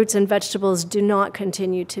the fruits and vegetables do not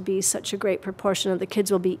continue to be such a great proportion of the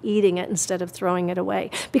kids will be eating it instead of throwing it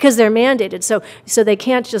away because they're mandated. So they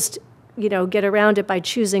can't just, you know, get around it by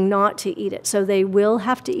choosing not to eat it. So they will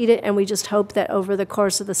have to eat it, and we just hope that over the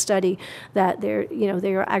course of the study that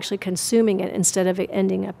they're actually consuming it instead of it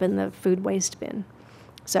ending up in the food waste bin.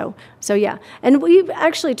 So yeah. And we've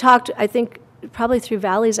actually talked, I think, probably through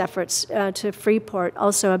Valley's efforts to Freeport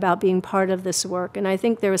also about being part of this work. And I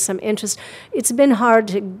think there was some interest. It's been hard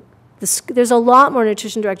to, there's a lot more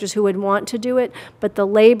nutrition directors who would want to do it, but the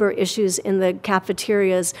labor issues in the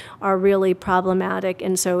cafeterias are really problematic.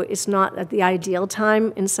 And so it's not at the ideal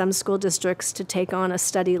time in some school districts to take on a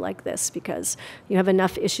study like this because you have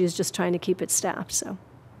enough issues just trying to keep it staffed. So.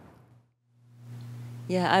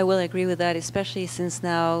 Yeah, I will agree with that, especially since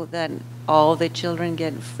now that all the children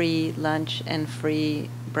get free lunch and free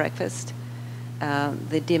breakfast.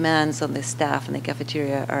 The demands on the staff in the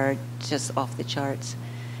cafeteria are just off the charts.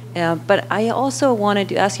 But I also wanted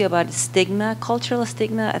to ask you about stigma, cultural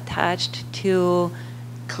stigma attached to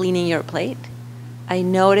cleaning your plate. I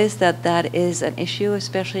noticed that is an issue,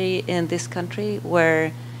 especially in this country,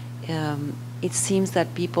 where it seems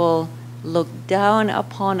that people look down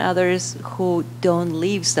upon others who don't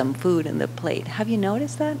leave some food in the plate. Have you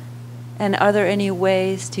noticed that? And are there any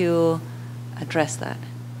ways to address that?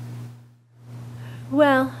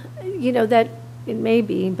 Well, you know, that it may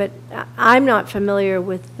be, but I'm not familiar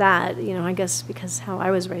with that, you know, I guess because how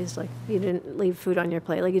I was raised, like, you didn't leave food on your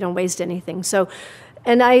plate, like, you don't waste anything. So,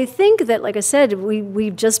 and I think that, like I said,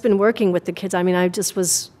 we've just been working with the kids. I mean, I just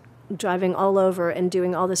was driving all over and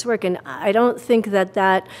doing all this work. And I don't think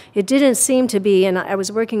that it didn't seem to be, and I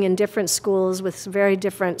was working in different schools with very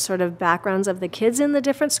different sort of backgrounds of the kids in the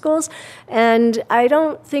different schools. And I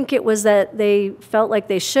don't think it was that they felt like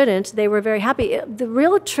they shouldn't. They were very happy. The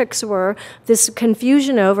real tricks were this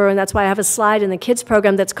confusion over, and that's why I have a slide in the kids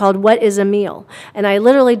program that's called What is a Meal? And I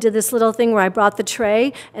literally did this little thing where I brought the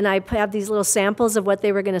tray and I have these little samples of what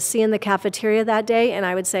they were going to see in the cafeteria that day. And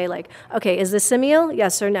I would say, like, okay, is this a meal?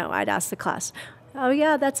 Yes or no? I'd ask the class. Oh,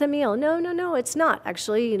 yeah, that's a meal. No, it's not.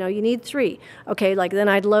 Actually, you know, you need 3. Okay, like then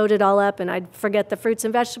I'd load it all up and I'd forget the fruits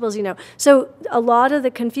and vegetables, you know. So a lot of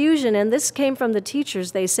the confusion, and this came from the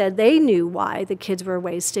teachers, they said they knew why the kids were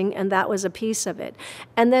wasting, and that was a piece of it.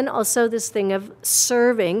 And then also this thing of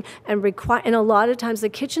serving and a lot of times the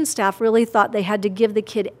kitchen staff really thought they had to give the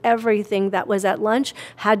kid everything that was at lunch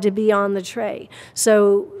had to be on the tray.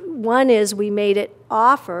 So one is we made it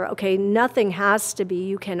offer, okay, nothing has to be,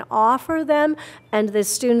 you can offer them, and the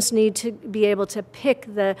students need to be able to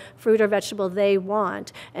pick the fruit or vegetable they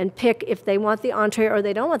want, and pick if they want the entree or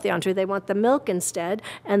they don't want the entree, they want the milk instead,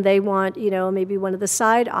 and they want, maybe one of the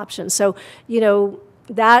side options. So,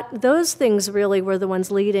 those things really were the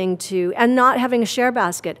ones leading to, and not having a share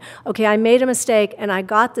basket. Okay, I made a mistake and I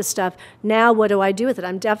got this stuff, now what do I do with it?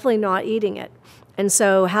 I'm definitely not eating it. And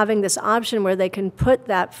so having this option where they can put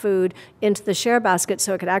that food into the share basket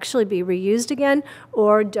so it could actually be reused again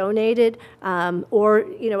or donated, or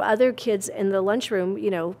other kids in the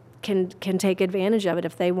lunchroom can take advantage of it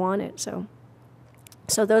if they want it.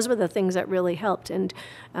 So those were the things that really helped. And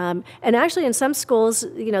actually in some schools,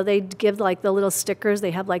 they give like the little stickers.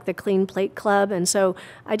 They have like the Clean Plate Club. And so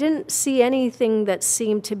I didn't see anything that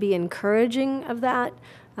seemed to be encouraging of that.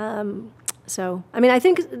 I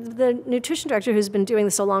think the nutrition director who's been doing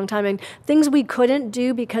this a long time, and things we couldn't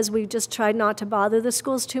do because we just tried not to bother the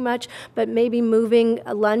schools too much, but maybe moving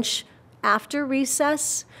a lunch after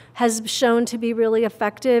recess has shown to be really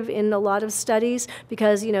effective in a lot of studies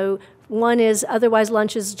because, one is otherwise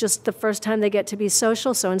lunch is just the first time they get to be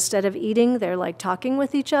social, so instead of eating, they're like talking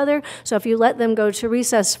with each other. So if you let them go to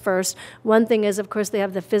recess first, one thing is, of course, they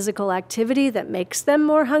have the physical activity that makes them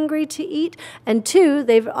more hungry to eat, and two,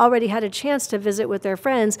 they've already had a chance to visit with their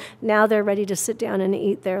friends. Now they're ready to sit down and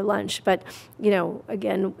eat their lunch. But,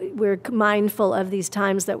 again, we're mindful of these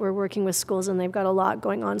times that we're working with schools, and they've got a lot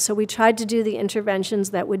going on. So we tried to do the interventions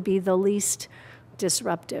that would be the least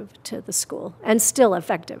disruptive to the school and still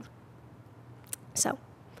effective. So,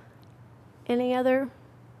 any other?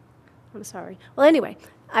 I'm sorry. Well, anyway,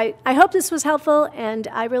 I hope this was helpful, and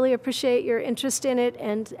I really appreciate your interest in it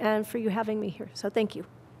and for you having me here. So thank you.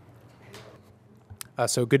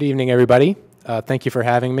 So good evening, everybody. Thank you for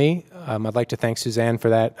having me. I'd like to thank Susanne for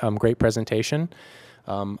that great presentation.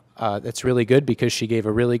 It's really good because she gave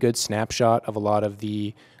a really good snapshot of a lot of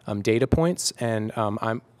the data points, and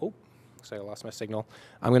looks like I lost my signal.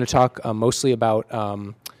 I'm going to talk mostly about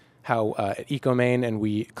how at ecomaine and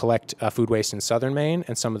we collect food waste in Southern Maine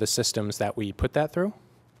and some of the systems that we put that through.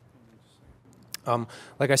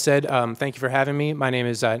 Like I said, thank you for having me. My name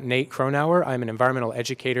is Nate Cronauer. I'm an environmental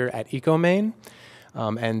educator at ecomaine.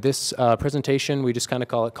 And this presentation, we just kind of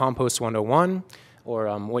call it Compost 101,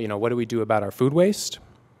 or what do we do about our food waste?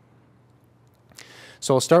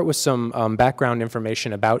 So I'll start with some background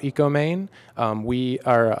information about ecomaine. We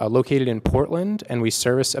are located in Portland, and we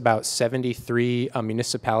service about 73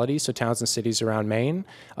 municipalities, so towns and cities around Maine,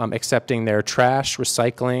 accepting their trash,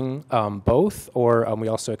 recycling, both, or we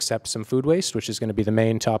also accept some food waste, which is going to be the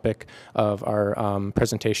main topic of our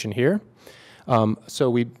presentation here. So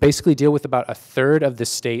we basically deal with about a third of the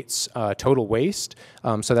state's total waste.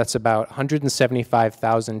 So that's about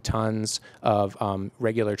 175,000 tons of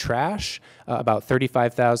regular trash, about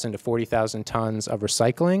 35,000 to 40,000 tons of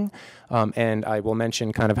recycling. And I will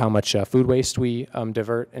mention kind of how much food waste we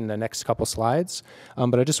divert in the next couple slides.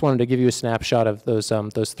 But I just wanted to give you a snapshot of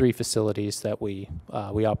those three facilities that we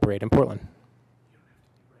operate in Portland.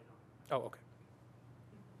 Oh, okay.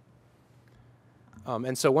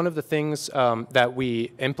 And so one of the things that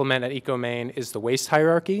we implement at ecomaine is the waste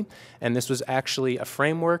hierarchy, and this was actually a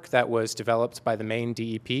framework that was developed by the Maine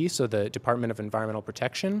DEP, so the Department of Environmental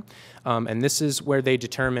Protection, and this is where they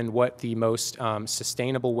determine what the most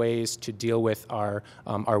sustainable ways to deal with our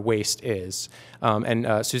waste is.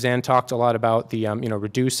 And Susanne talked a lot about the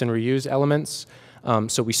reduce and reuse elements.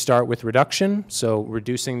 So we start with reduction, so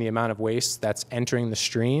reducing the amount of waste that's entering the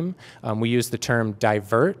stream. We use the term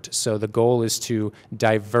divert, so the goal is to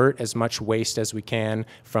divert as much waste as we can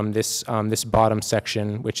from this bottom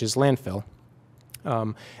section, which is landfill.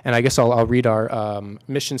 And I guess I'll read our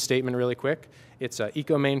mission statement really quick. It's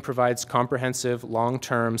ecomaine provides comprehensive,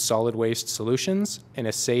 long-term solid waste solutions in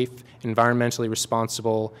a safe, environmentally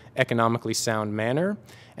responsible, economically sound manner,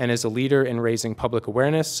 and is a leader in raising public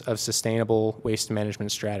awareness of sustainable waste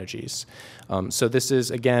management strategies. So this is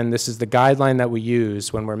the guideline that we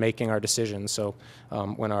use when we're making our decisions. So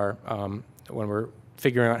when we're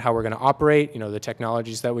figuring out how we're going to operate, the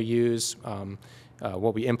technologies that we use,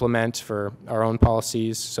 what we implement for our own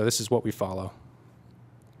policies. So this is what we follow.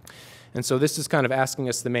 And so this is kind of asking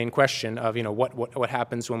us the main question of, what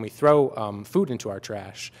happens when we throw food into our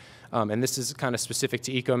trash. And this is kind of specific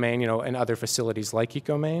to ecomaine, and other facilities like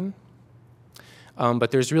ecomaine.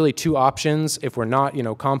 But there's really two options. If we're not,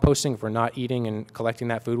 composting, if we're not eating and collecting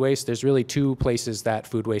that food waste, there's really two places that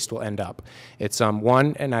food waste will end up. It's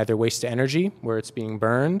one, in either waste to energy, where it's being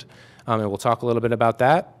burned, and we'll talk a little bit about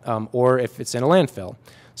that, or if it's in a landfill.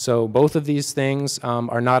 So both of these things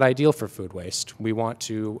are not ideal for food waste. We want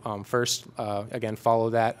to first, again, follow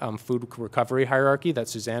that food recovery hierarchy that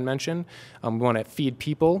Susanne mentioned. We want to feed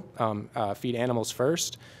people, feed animals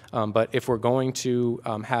first. But if we're going to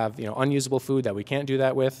have unusable food that we can't do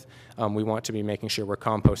that with, we want to be making sure we're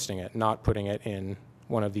composting it, not putting it in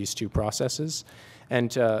one of these two processes. And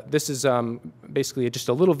this is basically just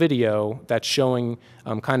a little video that's showing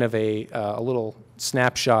kind of a little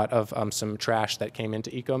snapshot of some trash that came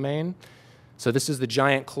into ecomaine. So this is the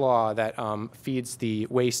giant claw that feeds the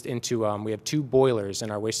waste into, we have 2 boilers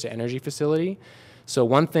in our waste to energy facility. So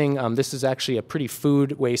one thing, this is actually a pretty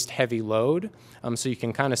food waste heavy load. So you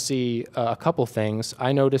can kind of see a couple things.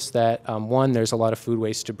 I noticed that one, there's a lot of food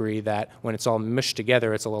waste debris that when it's all mushed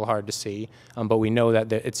together, it's a little hard to see, but we know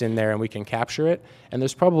that it's in there and we can capture it. And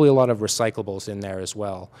there's probably a lot of recyclables in there as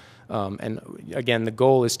well. And again, the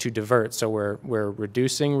goal is to divert. So we're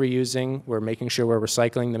reducing, reusing, we're making sure we're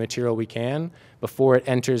recycling the material we can before it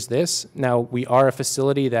enters this. Now, we are a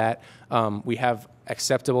facility that we have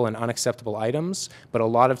acceptable and unacceptable items, but a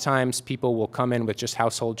lot of times people will come in with just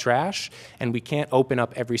household trash, and we can't open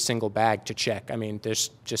up every single bag to check. I mean,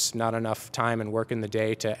 there's just not enough time and work in the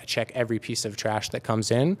day to check every piece of trash that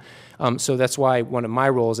comes in. So that's why one of my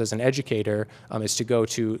roles as an educator is to go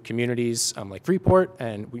to communities like Freeport,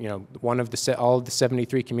 and all of the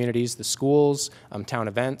 73 communities, the schools, town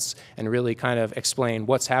events, and really kind of explain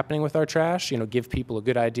what's happening with our trash. Give people a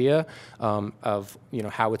good idea of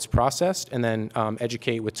how it's processed, and then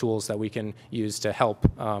educate with tools that we can use to help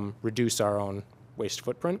reduce our own waste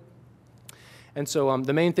footprint. And so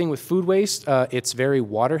the main thing with food waste, it's very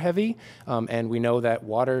water heavy, and we know that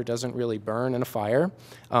water doesn't really burn in a fire.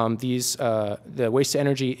 The waste to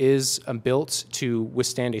energy is built to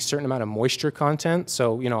withstand a certain amount of moisture content.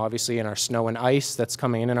 So, obviously in our snow and ice that's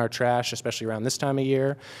coming in our trash, especially around this time of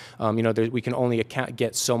year, we can only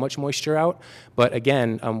get so much moisture out. But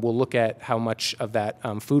again, we'll look at how much of that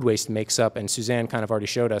food waste makes up, and Susanne kind of already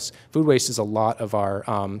showed us, food waste is a lot of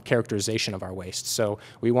our characterization of our waste. So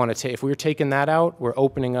we want to if we were taking that out, we're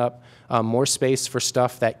opening up more space for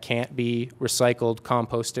stuff that can't be recycled,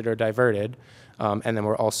 composted, or diverted. And then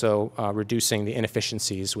we're also reducing the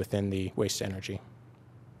inefficiencies within the waste energy.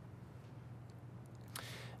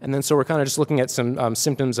 And then so we're kind of just looking at some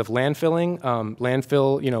symptoms of landfilling.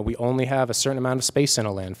 Landfill, we only have a certain amount of space in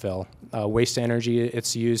a landfill. Waste energy,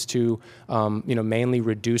 it's used to, mainly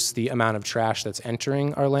reduce the amount of trash that's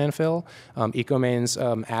entering our landfill. Ecomaine's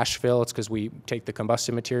ash fill, it's because we take the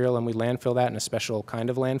combusted material and we landfill that in a special kind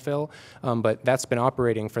of landfill. But that's been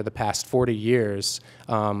operating for the past 40 years,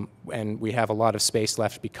 and we have a lot of space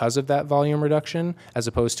left because of that volume reduction, as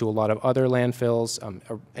opposed to a lot of other landfills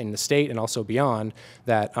in the state and also beyond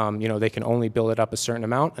that they can only build it up a certain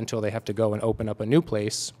amount until they have to go and open up a new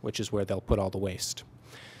place, which is where they'll put all the waste.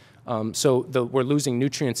 So we're losing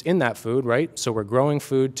nutrients in that food, right? So we're growing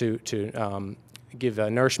food to give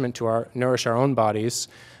nourishment to nourish our own bodies,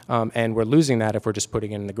 and we're losing that if we're just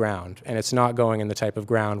putting it in the ground. And it's not going in the type of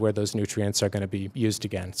ground where those nutrients are going to be used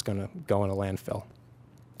again. It's going to go in a landfill.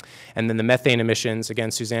 And then the methane emissions,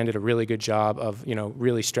 again, Susanne did a really good job of,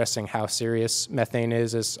 really stressing how serious methane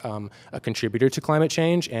is as a contributor to climate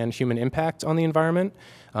change and human impact on the environment.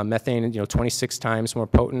 Methane, 26 times more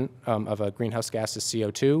potent of a greenhouse gas is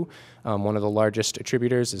CO2. One of the largest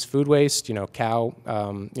attributors is food waste,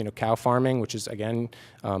 cow farming, which is, again,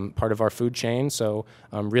 part of our food chain. So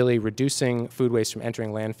really reducing food waste from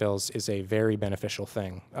entering landfills is a very beneficial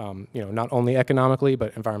thing, not only economically,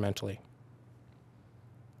 but environmentally.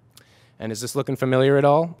 And is this looking familiar at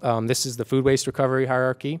all? This is the food waste recovery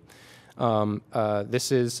hierarchy.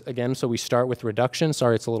 This is, again, so we start with reduction.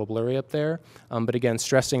 Sorry, it's a little blurry up there. But again,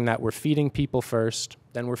 stressing that we're feeding people first,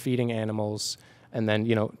 then we're feeding animals, and then,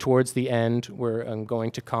 towards the end, we're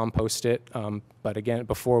going to compost it. But again,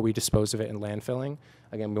 before we dispose of it in landfilling.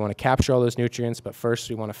 Again, we want to capture all those nutrients, but first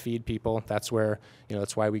we want to feed people. That's where,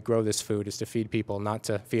 that's why we grow this food, is to feed people, not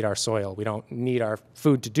to feed our soil. We don't need our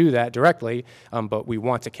food to do that directly, but we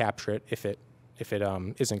want to capture it if it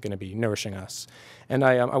isn't going to be nourishing us. And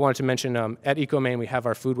I wanted to mention, at ecomaine, we have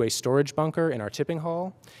our food waste storage bunker in our tipping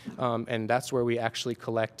hall, and that's where we actually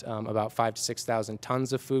collect about 5,000 to 6,000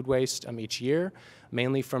 tons of food waste each year,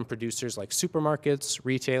 mainly from producers like supermarkets,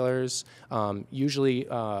 retailers, usually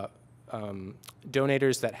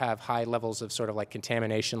donators that have high levels of sort of like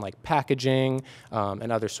contamination, like packaging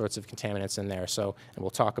and other sorts of contaminants in there. So, and we'll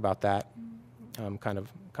talk about that kind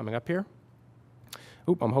of coming up here.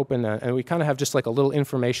 I'm hoping that, and we kind of have just like a little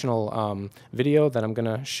informational video that I'm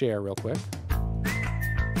going to share real quick.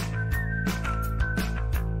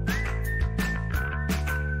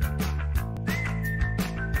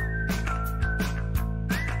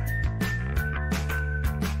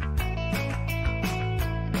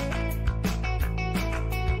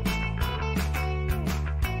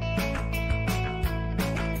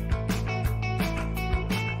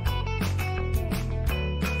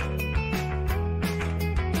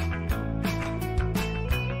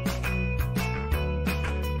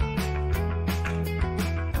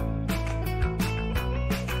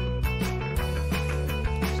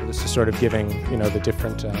 sort of giving, the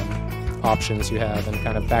different options you have and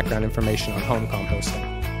kind of background information on home composting.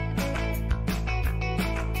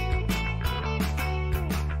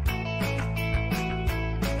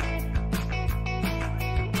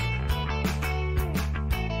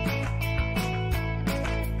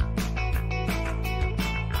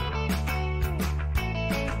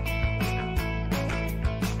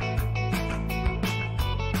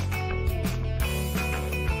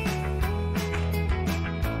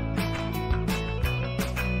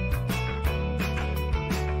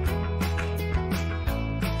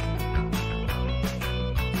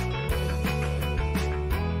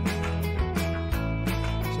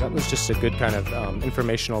 That was just a good kind of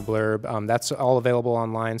informational blurb. That's all available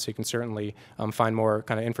online, so you can certainly find more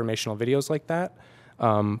kind of informational videos like that.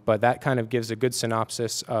 But that kind of gives a good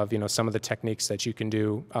synopsis of some of the techniques that you can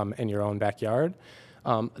do in your own backyard.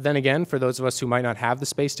 Then again, for those of us who might not have the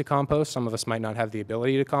space to compost, some of us might not have the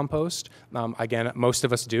ability to compost. Again, most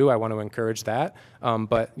of us do. I want to encourage that.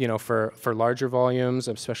 But for larger volumes,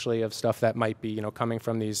 especially of stuff that might be coming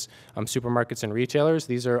from these supermarkets and retailers,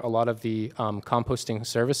 these are a lot of the composting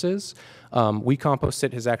services. We Compost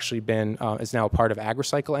It has actually been is now a part of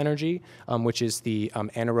AgriCycle Energy, which is the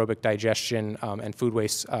anaerobic digestion and food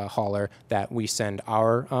waste hauler that we send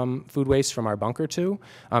our food waste from our bunker to.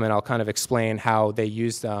 And I'll kind of explain how they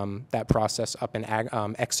use that process up in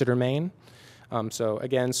Exeter, Maine.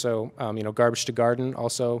 Garbage to Garden,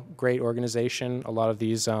 also great organization. A lot of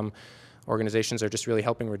these organizations are just really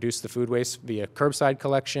helping reduce the food waste via curbside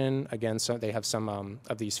collection. Again, so they have some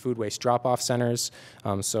of these food waste drop-off centers.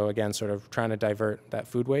 So again, sort of trying to divert that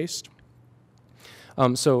food waste.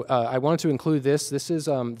 I wanted to include this. This is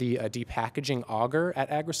the depackaging auger at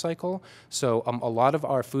AgriCycle. So a lot of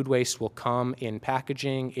our food waste will come in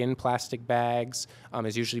packaging, in plastic bags,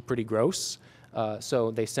 is usually pretty gross.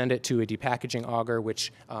 So they send it to a depackaging auger,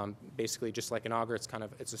 which basically just like an auger,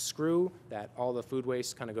 it's a screw that all the food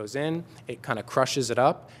waste kind of goes in. It kind of crushes it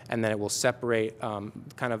up, and then it will separate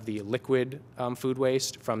kind of the liquid food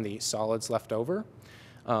waste from the solids left over.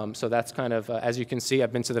 So that's kind of, as you can see,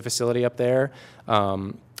 I've been to the facility up there.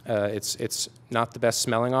 It's not the best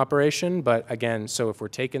smelling operation, but again, so if we're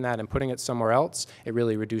taking that and putting it somewhere else, it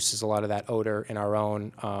really reduces a lot of that odor in our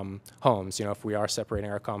own homes, if we are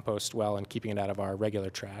separating our compost well and keeping it out of our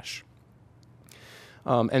regular trash.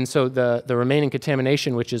 And so the remaining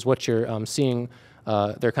contamination, which is what you're seeing,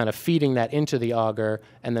 they're kind of feeding that into the auger,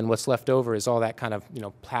 and then what's left over is all that kind of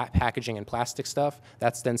packaging and plastic stuff.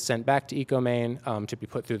 That's then sent back to ecomaine to be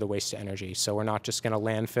put through the waste to energy. So we're not just going to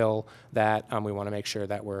landfill that. We want to make sure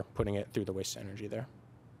that we're putting it through the waste to energy there.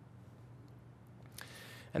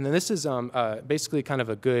 And then this is basically kind of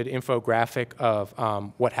a good infographic of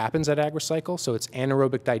what happens at AgriCycle. So it's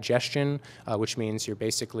anaerobic digestion, which means you're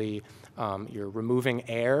basically you're removing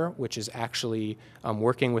air, which is actually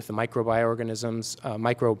working with the microorganisms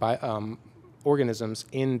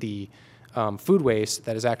in the food waste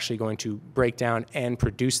that is actually going to break down and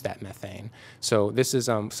produce that methane. So this is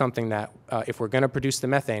something that if we're going to produce the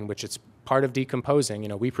methane, which it's part of decomposing,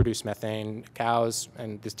 we produce methane, cows,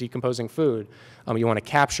 and this decomposing food, you want to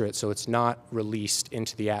capture it so it's not released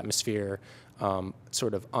into the atmosphere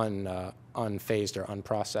sort of unphased or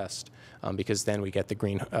unprocessed, because then we get the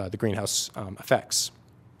greenhouse effects.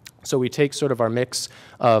 So we take sort of our mix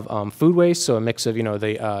of food waste, so a mix of,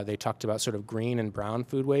 they talked about sort of green and brown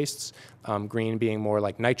food wastes, green being more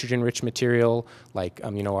like nitrogen-rich material, like,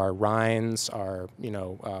 our rinds, our,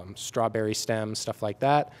 strawberry stems, stuff like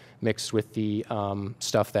that, mixed with the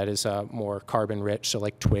stuff that is more carbon-rich, so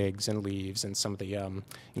like twigs and leaves and some of the,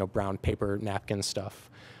 brown paper napkin stuff.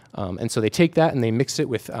 And so they take that and they mix it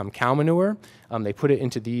with cow manure. They put it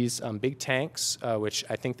into these big tanks, which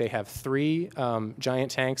I think they have 3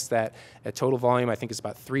 giant tanks that at total volume I think is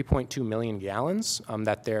about 3.2 million gallons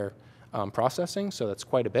that they're processing, so that's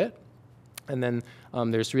quite a bit. And then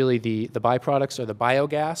there's really the byproducts or the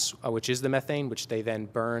biogas, which is the methane, which they then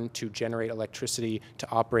burn to generate electricity to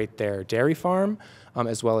operate their dairy farm,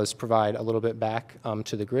 as well as provide a little bit back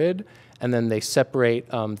to the grid. And then they separate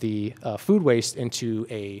the food waste into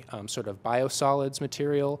a sort of biosolids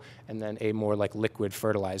material and then a more like liquid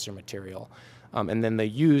fertilizer material. And then they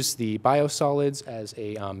use the biosolids as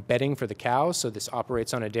a bedding for the cows. So this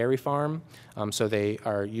operates on a dairy farm. So they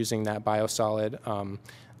are using that biosolid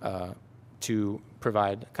to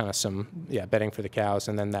provide kind of some bedding for the cows,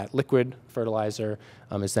 and then that liquid fertilizer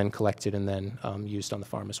is then collected and then used on the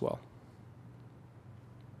farm as well.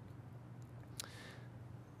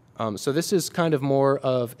 So this is kind of more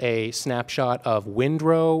of a snapshot of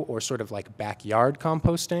windrow or sort of like backyard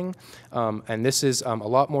composting. And this is a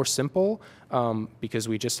lot more simple because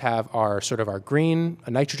we just have our sort of our green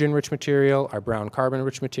nitrogen-rich material, our brown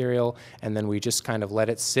carbon-rich material, and then we just kind of let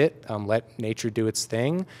it sit, let nature do its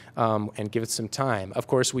thing, and give it some time. Of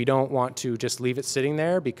course, we don't want to just leave it sitting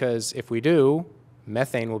there because if we do,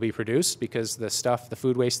 methane will be produced because the stuff, the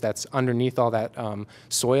food waste that's underneath all that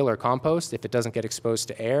soil or compost, if it doesn't get exposed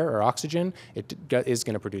to air or oxygen, it is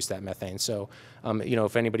going to produce that methane. So, you know,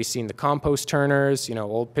 if anybody's seen the compost turners, you know,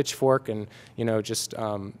 old pitchfork and, you know, just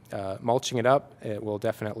mulching it up, it will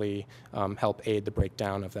definitely help aid the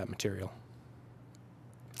breakdown of that material.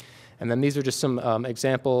 And then these are just some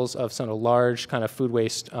examples of some of the large kind of food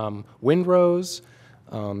waste windrows.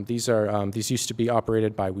 These used to be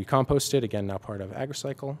operated by We Composted, again, now part of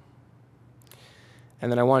AgriCycle.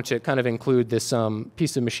 And then I want to kind of include this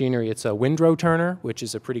piece of machinery. It's a windrow turner, which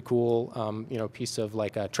is a pretty cool, you know, piece of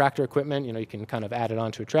like tractor equipment. You know, you can kind of add it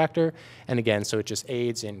onto a tractor. And again, so it just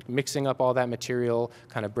aids in mixing up all that material,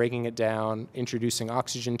 kind of breaking it down, introducing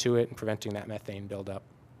oxygen to it, and preventing that methane buildup.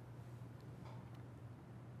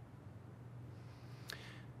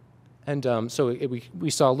 And so we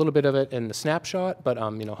saw a little bit of it in the snapshot, but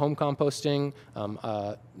you know, home composting,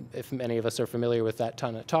 if many of us are familiar with that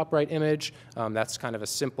top right image, that's kind of a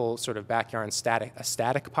simple sort of backyard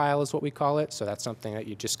static pile is what we call it. So that's something that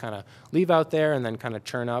you just kind of leave out there and then kind of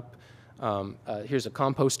churn up. Here's a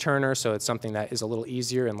compost turner, so it's something that is a little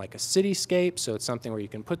easier in like a cityscape. So it's something where you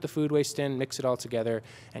can put the food waste in, mix it all together,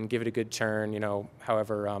 and give it a good turn. You know,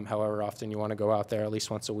 however often you want to go out there, at least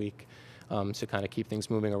once a week. To kind of keep things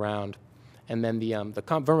moving around. And then the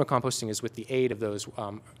vermicomposting is with the aid of those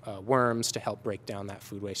worms to help break down that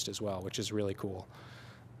food waste as well, which is really cool.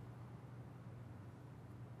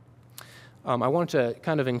 I want to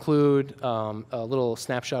kind of include a little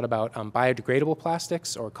snapshot about biodegradable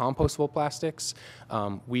plastics or compostable plastics.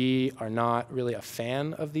 We are not really a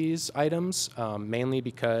fan of these items, mainly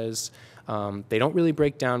because they don't really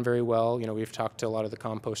break down very well. You know, we've talked to a lot of the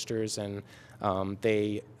composters, and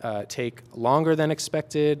they take longer than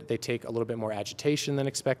expected. They take a little bit more agitation than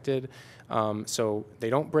expected. So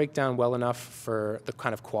they don't break down well enough for the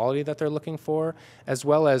kind of quality that they're looking for, as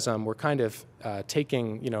well as we're kind of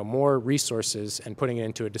taking, you know, more resources and putting it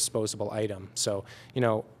into a disposable item. So, you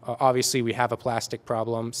know, obviously we have a plastic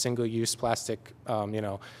problem, single-use plastic, you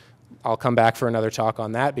know, I'll come back for another talk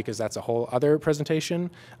on that because that's a whole other presentation.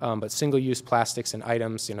 But single-use plastics and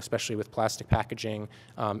items, you know, especially with plastic packaging,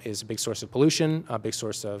 is a big source of pollution, a big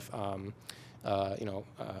source of you know,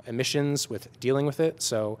 emissions with dealing with it.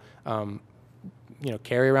 So, you know,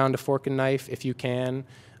 carry around a fork and knife if you can.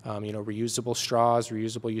 You know, reusable straws,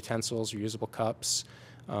 reusable utensils, reusable cups.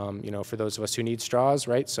 You know, for those of us who need straws,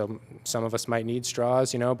 right? So some of us might need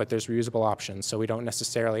straws, you know, but there's reusable options. So we don't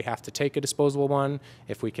necessarily have to take a disposable one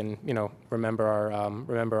if we can, you know, remember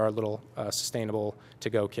our little sustainable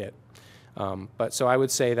to-go kit. But so I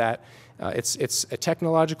would say that it's a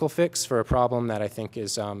technological fix for a problem that I think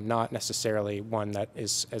is not necessarily one that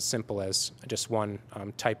is as simple as just one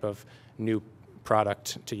type of new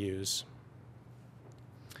product to use.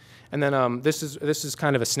 And then this is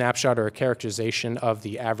kind of a snapshot or a characterization of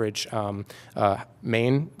the average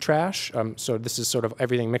Maine trash. So this is sort of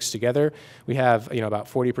everything mixed together. We have, you know, about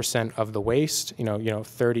 40% of the waste, you know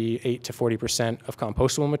 38 to 40% of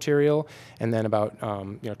compostable material, and then about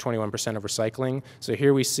you know 21% of recycling. So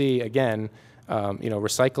here we see again, you know,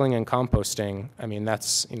 recycling and composting. I mean,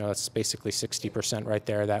 that's, you know, that's basically 60% right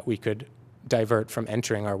there that we could divert from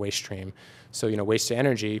entering our waste stream. So, you know, waste to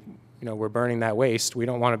energy, you know, we're burning that waste. We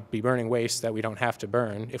don't want to be burning waste that we don't have to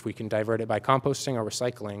burn if we can divert it by composting or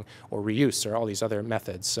recycling or reuse or all these other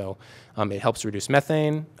methods. So it helps reduce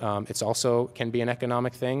methane. It's also can be an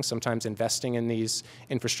economic thing. Sometimes investing in these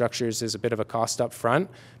infrastructures is a bit of a cost up front,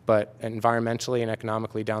 but environmentally and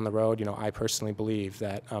economically down the road, you know, I personally believe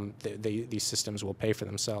that these systems will pay for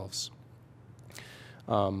themselves.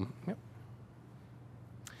 Yep.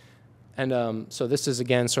 And so this is,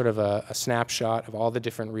 again, sort of a snapshot of all the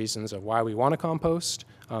different reasons of why we want to compost.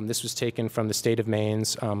 This was taken from the state of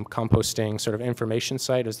Maine's composting sort of information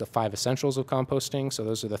site as the 5 essentials of composting. So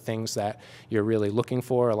those are the things that you're really looking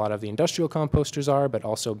for. A lot of the industrial composters are, but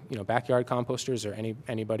also, you know, backyard composters or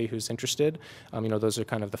anybody who's interested. You know, those are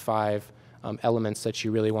kind of the 5 elements that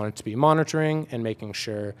you really want to be monitoring and making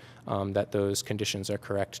sure that those conditions are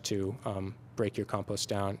correct to break your compost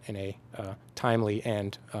down in a timely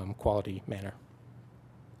and quality manner.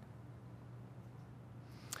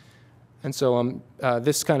 And so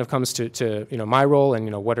this kind of comes to you know, my role and,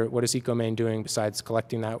 you know, what is ecomaine doing besides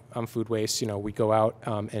collecting that food waste. You know, we go out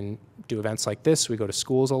and do events like this. We go to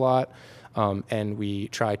schools a lot, and we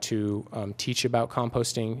try to teach about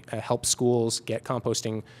composting, help schools get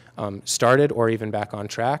composting started or even back on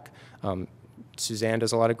track. Susanne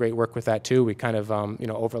does a lot of great work with that too. We kind of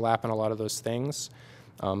overlap on a lot of those things.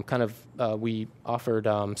 We offered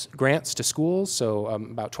grants to schools, so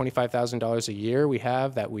about $25,000 a year we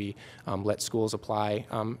have that we let schools apply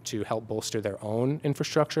to help bolster their own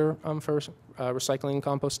infrastructure for recycling and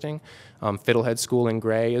composting. Fiddlehead School in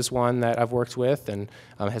Gray is one that I've worked with and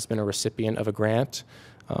has been a recipient of a grant.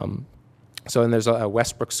 And there's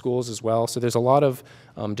Westbrook schools as well. So there's a lot of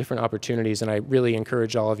different opportunities, and I really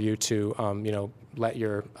encourage all of you to, let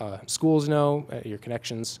your schools know, your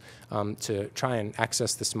connections, to try and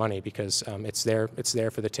access this money because it's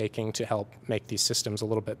there for the taking to help make these systems a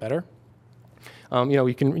little bit better.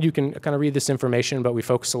 You can kind of read this information, but we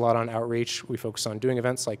focus a lot on outreach. We focus on doing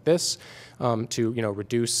events like this to,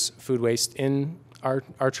 reduce food waste in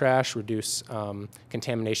our trash, reduce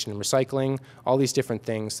contamination and recycling, all these different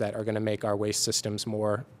things that are going to make our waste systems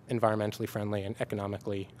more environmentally friendly and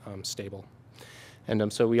economically stable.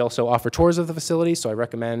 And so we also offer tours of the facility, so I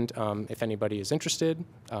recommend if anybody is interested,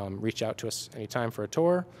 reach out to us anytime for a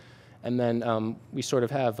tour. And then we sort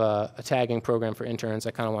of have a tagging program for interns.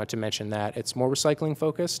 I kind of wanted to mention that. It's more recycling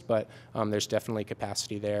focused, but there's definitely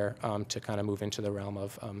capacity there to kind of move into the realm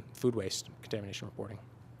of food waste contamination reporting.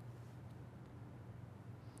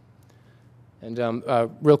 And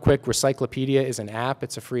real quick, Recyclopedia is an app.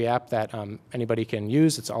 It's a free app that anybody can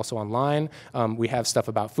use. It's also online. We have stuff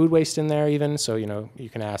about food waste in there even. So, you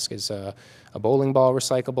can ask, is a bowling ball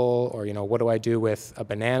recyclable? Or, what do I do with a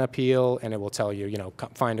banana peel? And it will tell you,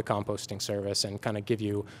 find a composting service and kind of give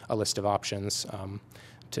you a list of options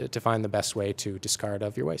to find the best way to discard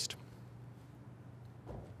of your waste.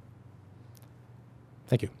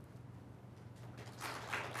 Thank you.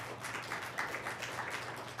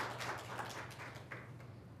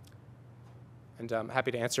 And I'm happy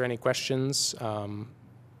to answer any questions from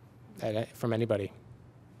anybody.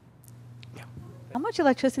 Yeah. How much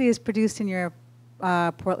electricity is produced in your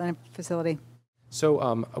Portland facility?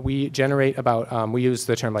 So we generate about, we use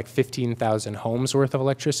the term like 15,000 homes worth of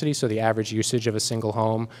electricity. So the average usage of a single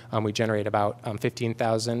home, we generate about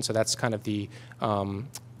 15,000. So that's kind of the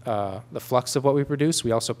flux of what we produce.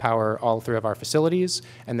 We also power all three of our facilities,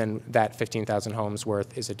 and then that 15,000 homes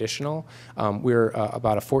worth is additional. We're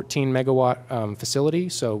about a 14 megawatt facility,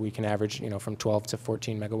 so we can average from 12 to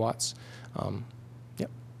 14 megawatts. Yep.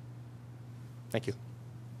 Thank you.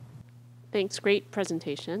 Thanks, great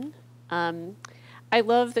presentation. I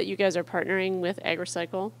love that you guys are partnering with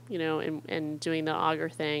AgRecycle, and doing the auger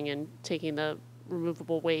thing and taking the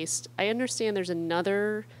removable waste. I understand there's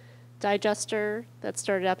another digester that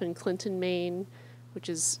started up in Clinton, Maine,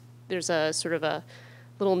 there's a sort of a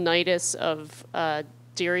little nidus of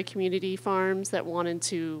dairy community farms that wanted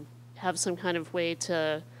to have some kind of way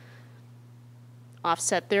to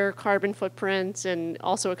offset their carbon footprint and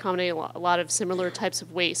also accommodate a lot of similar types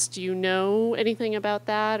of waste. Do you know anything about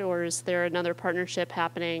that, or is there another partnership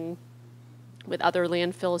happening with other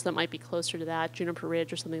landfills that might be closer to that, Juniper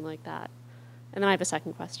Ridge or something like that? And then I have a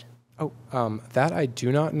second question. That I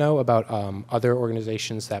do not know about other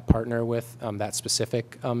organizations that partner with that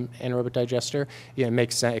specific anaerobic digester. Yeah, it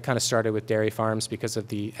makes sense. It kind of started with dairy farms because of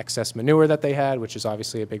the excess manure that they had, which is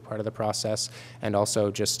obviously a big part of the process, and also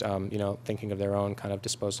just thinking of their own kind of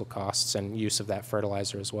disposal costs and use of that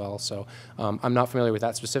fertilizer as well. So I'm not familiar with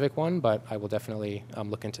that specific one, but I will definitely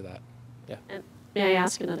look into that. Yeah. And may I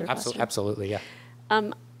ask another question? Absolutely, yeah.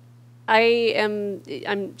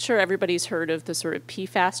 I'm sure everybody's heard of the sort of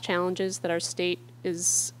PFAS challenges that our state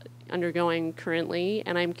is undergoing currently,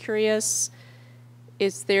 and I'm curious,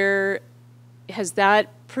 has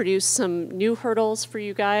that produced some new hurdles for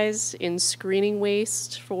you guys in screening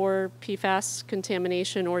waste for PFAS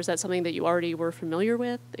contamination, or is that something that you already were familiar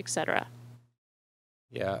with, et cetera?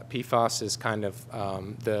 Yeah, PFAS is kind of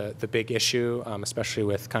the big issue, especially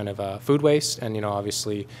with kind of food waste. And,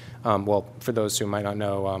 obviously, for those who might not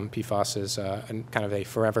know, PFAS is kind of a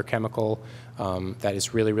forever chemical that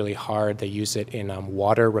is really, really hard. They use it in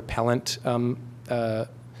water repellent,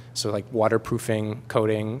 so like waterproofing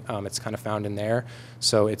coating, it's kind of found in there.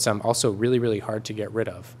 So it's also really, really hard to get rid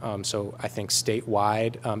of. So I think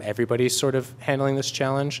statewide, everybody's sort of handling this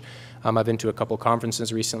challenge. I've been to a couple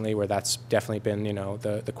conferences recently where that's definitely been,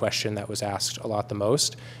 the question that was asked a lot the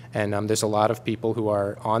most. And there's a lot of people who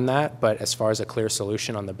are on that, but as far as a clear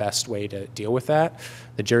solution on the best way to deal with that,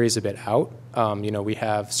 the jury's a bit out. We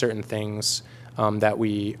have certain things that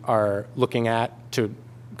we are looking at to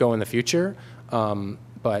go in the future.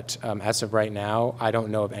 But as of right now, I don't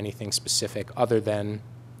know of anything specific other than,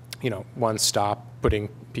 one, stop putting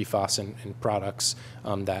PFAS in products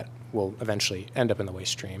that will eventually end up in the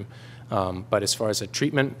waste stream. But as far as a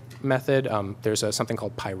treatment method, there's something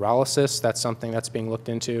called pyrolysis. That's something that's being looked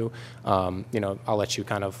into. I'll let you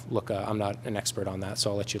kind of look. I'm not an expert on that,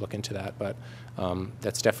 so I'll let you look into that. But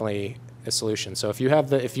that's definitely a solution. So if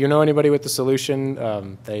you know anybody with the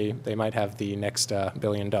solution, they might have the next $1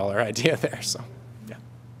 billion idea there. So, yeah.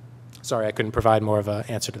 Sorry, I couldn't provide more of an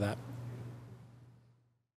answer to that.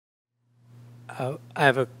 I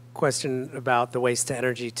have a question about the waste to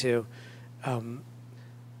energy too.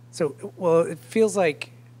 It feels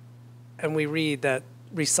like, and we read that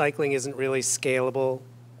recycling isn't really scalable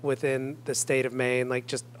within the state of Maine, like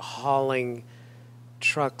just hauling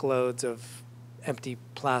truckloads of empty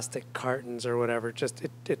plastic cartons or whatever.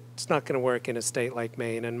 It's not going to work in a state like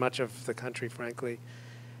Maine and much of the country, frankly.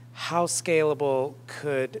 How scalable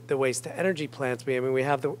could the waste to energy plants be? I mean, we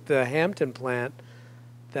have the Hampton plant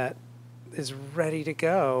that is ready to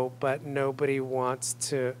go, but nobody wants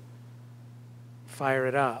to fire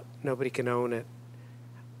it up. Nobody can own it.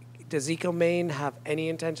 Does ecomaine have any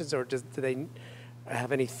intentions, or do they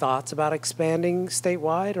have any thoughts about expanding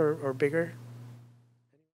statewide or bigger?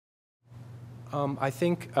 I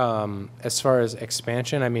think as far as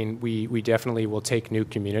expansion, I mean, we definitely will take new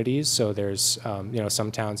communities. So there's, some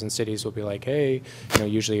towns and cities will be like, hey,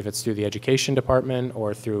 usually if it's through the education department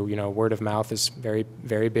or through, word of mouth is very,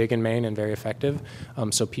 very big in Maine and very effective.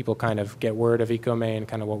 So people kind of get word of ecomaine,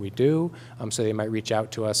 kind of what we do. So they might reach out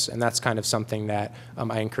to us. And that's kind of something that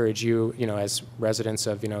I encourage you, as residents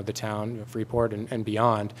of, the town, Freeport and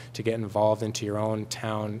beyond, to get involved into your own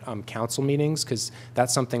town council meetings, because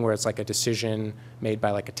that's something where it's like a decision made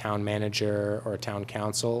by like a town manager or a town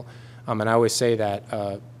council. And I always say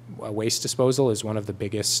that waste disposal is one of the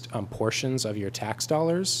biggest portions of your tax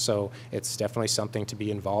dollars. So it's definitely something to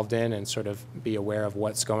be involved in and sort of be aware of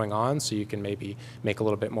what's going on, so you can maybe make a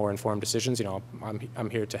little bit more informed decisions. I'm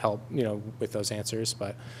here to help, with those answers,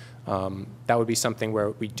 but that would be something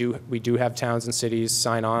where we do have towns and cities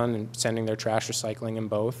sign on and sending their trash recycling in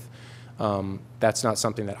both. That's not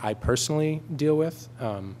something that I personally deal with,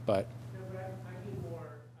 but I need more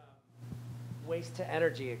waste to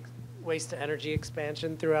energy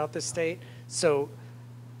expansion throughout the state. So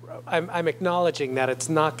I'm acknowledging that it's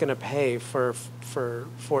not going to pay for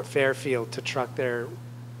Fort Fairfield to truck their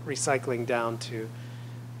recycling down to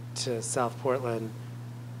South Portland.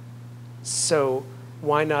 So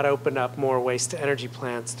why not open up more waste to energy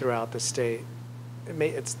plants throughout the state?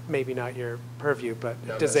 It's maybe not your purview,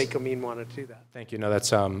 but does ecomaine want to do that? Thank you. No,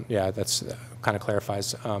 that's that's kind of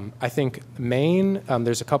clarifies. I think Maine,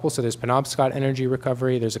 there's a couple. So there's Penobscot Energy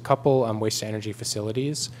Recovery. There's a couple waste to energy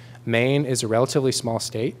facilities. Maine is a relatively small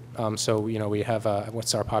state. So we have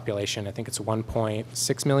what's our population? I think it's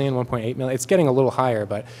 1.6 million, 1.8 million. It's getting a little higher,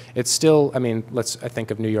 but it's still. I mean, I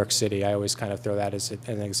think of New York City. I always kind of throw that as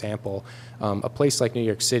an example. A place like New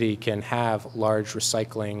York City can have large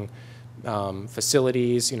recycling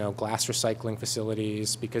facilities, glass recycling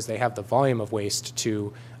facilities, because they have the volume of waste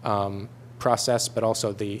to process, but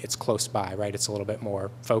also it's close by, right? It's a little bit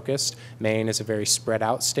more focused. Maine is a very spread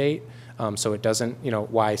out state, so it doesn't,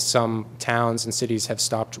 why some towns and cities have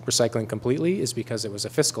stopped recycling completely is because it was a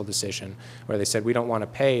fiscal decision where they said we don't want to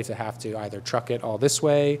pay to have to either truck it all this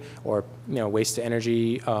way, or waste to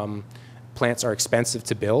energy plants are expensive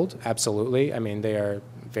to build. Absolutely. I mean, they are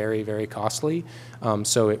very, very costly.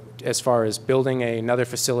 So as far as building another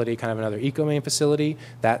facility, kind of another ecomaine facility,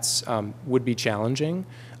 that's would be challenging.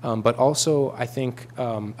 But also, I think,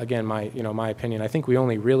 again, my opinion, I think we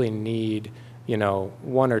only really need,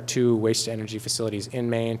 1 or 2 waste to energy facilities in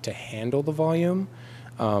Maine to handle the volume.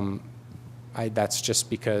 That's just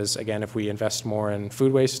because, again, if we invest more in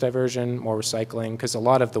food waste diversion, more recycling, because a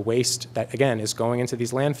lot of the waste that, again, is going into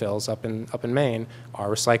these landfills up in Maine are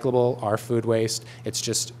recyclable, are food waste. It's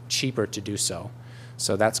just cheaper to do so.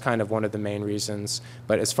 So that's kind of one of the main reasons.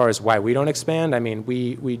 But as far as why we don't expand, I mean,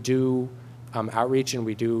 we do outreach, and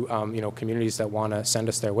we do, communities that want to send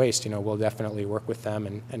us their waste. We'll definitely work with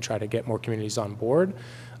them and try to get more communities on board.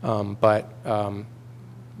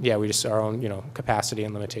 Yeah, we just our own, capacity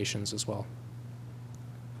and limitations as well.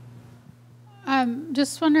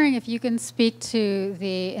 Just wondering if you can speak to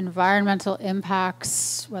the environmental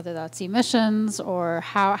impacts, whether that's emissions or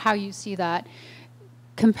how you see that,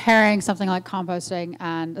 comparing something like composting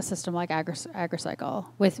and a system like AgriCycle,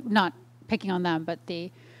 with not picking on them, but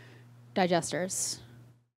the digesters.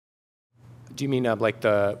 Do you mean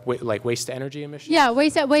like waste to energy emissions? Yeah,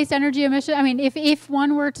 waste energy emission. I mean, if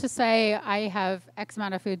one were to say, I have X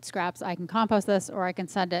amount of food scraps, I can compost this, or I can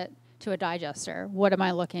send it to a digester, what am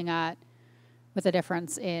I looking at with a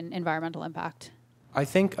difference in environmental impact? I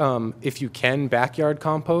think if you can backyard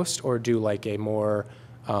compost or do like a more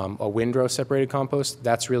a windrow separated compost,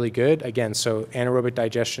 that's really good. Again, so anaerobic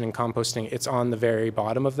digestion and composting, it's on the very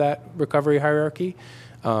bottom of that recovery hierarchy.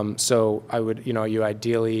 So I would, you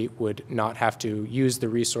ideally would not have to use the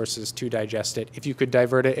resources to digest it if you could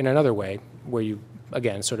divert it in another way, where you,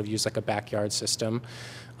 again, sort of use like a backyard system.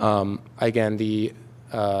 Again,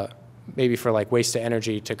 maybe for like waste to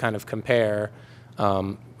energy to kind of compare,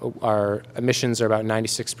 our emissions are about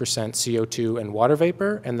 96% CO2 and water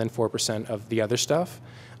vapor, and then 4% of the other stuff.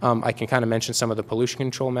 I can kind of mention some of the pollution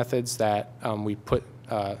control methods that we put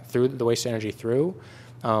through the waste to energy through.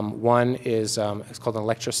 One is it's called an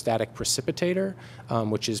electrostatic precipitator,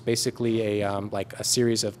 which is basically like a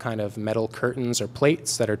series of kind of metal curtains or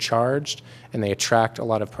plates that are charged, and they attract a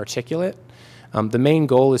lot of particulate. The main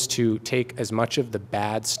goal is to take as much of the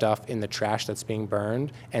bad stuff in the trash that's being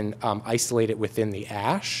burned and isolate it within the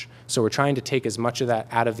ash. So we're trying to take as much of that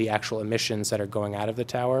out of the actual emissions that are going out of the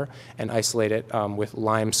tower and isolate it with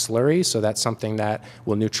lime slurry. So that's something that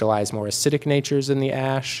will neutralize more acidic natures in the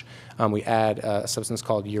ash. We add a substance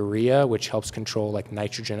called urea, which helps control like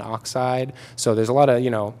nitrogen oxide. So there's a lot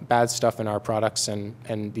of bad stuff in our products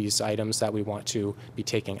and these items that we want to be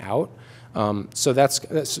taking out. So that's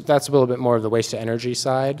a little bit more of the waste to energy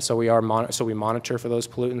side. So we monitor for those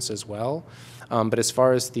pollutants as well. But as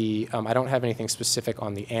far as I don't have anything specific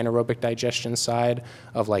on the anaerobic digestion side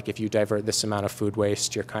of like if you divert this amount of food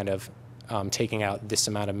waste, you're kind of taking out this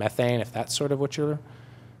amount of methane, if that's sort of what you're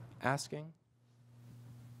asking.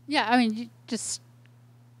 Yeah, I mean, just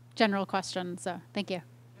general questions, so thank you.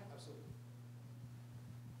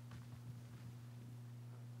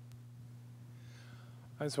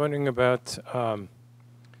 I was wondering about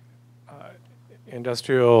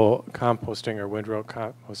industrial composting or windrow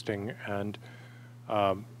composting, and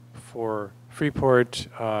for Freeport,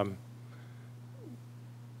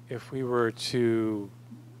 if we were to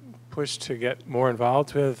push to get more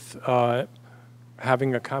involved with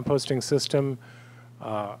having a composting system,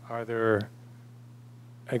 are there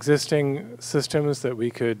existing systems that we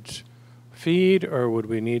could feed, or would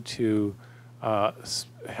we need to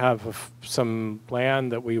have some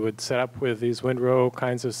land that we would set up with these windrow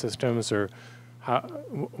kinds of systems, or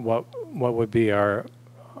what would be our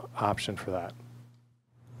option for that?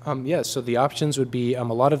 Yeah, so the options would be a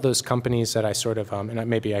lot of those companies that I sort of, and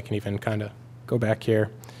maybe I can even kind of go back here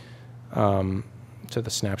to the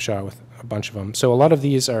snapshot with a bunch of them. So a lot of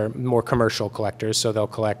these are more commercial collectors, so they'll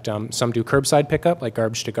collect, some do curbside pickup, like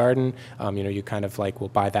garbage to garden. You kind of like will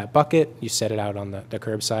buy that bucket, you set it out on the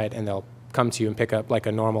curbside, and they'll come to you and pick up like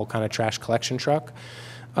a normal kind of trash collection truck.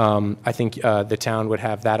 I think the town would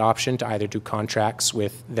have that option to either do contracts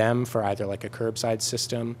with them for either like a curbside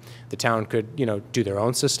system. The town could, do their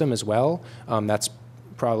own system as well. That's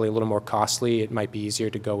probably a little more costly. It might be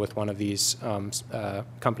easier to go with one of these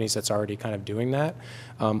companies that's already kind of doing that.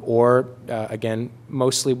 Or again,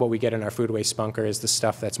 mostly what we get in our food waste bunker is the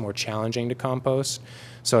stuff that's more challenging to compost.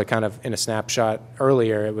 So I kind of, in a snapshot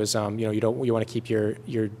earlier, it was, you want to keep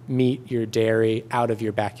your meat, your dairy out of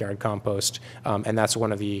your backyard compost. And that's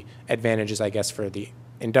one of the advantages, I guess, for the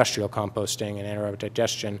industrial composting and anaerobic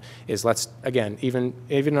digestion is even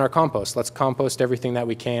in our compost, let's compost everything that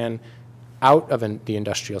we can out of the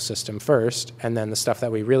industrial system first, and then the stuff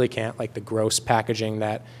that we really can't, like the gross packaging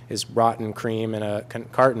that is rotten cream in a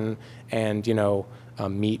carton, and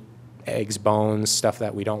meat, eggs, bones, stuff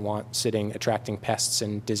that we don't want sitting attracting pests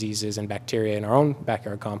and diseases and bacteria in our own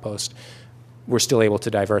backyard compost, we're still able to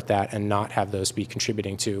divert that and not have those be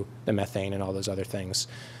contributing to the methane and all those other things.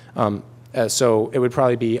 So it would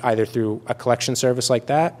probably be either through a collection service like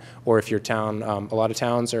that, or if your town, a lot of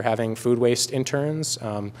towns are having food waste interns,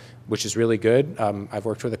 which is really good. I've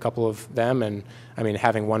worked with a couple of them, and I mean,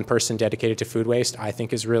 having one person dedicated to food waste, I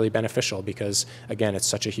think is really beneficial because, again, it's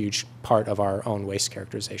such a huge part of our own waste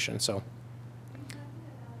characterization. So.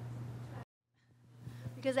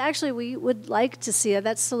 Because actually we would like to see it.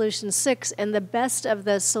 That's solution 6, and the best of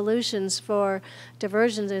the solutions for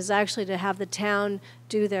diversions is actually to have the town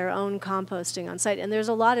do their own composting on site. And there's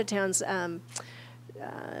a lot of towns,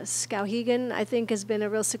 Skowhegan, I think, has been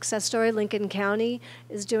a real success story. Lincoln County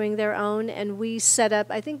is doing their own, and we set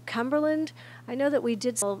up, I think Cumberland, I know that we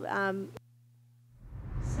did sessions.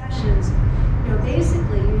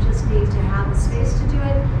 Basically you just need to have the space to do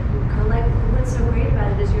it. You collect, what's so great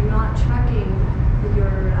about it is you're not trucking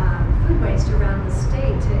your food waste around the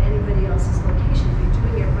state to anybody else's location. You're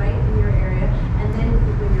doing it right in your area, and then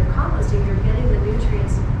when you're composting, you're getting the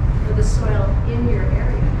nutrients for the soil in your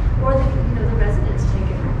area, or the residents take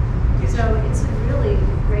it home. So it's a really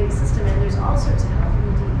great system, and there's all sorts of help from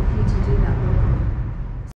the DEP to do that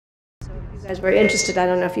work. So if you guys very interested. I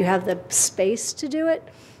don't know if you have the space to do it,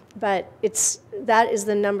 but that is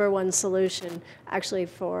the #1 solution actually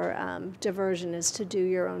for diversion, is to do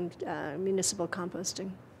your own municipal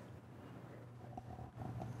composting.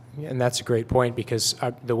 And that's a great point, because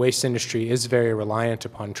the waste industry is very reliant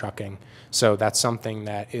upon trucking. So that's something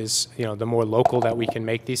that is, the more local that we can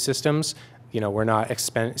make these systems, we're not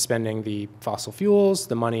spending the fossil fuels,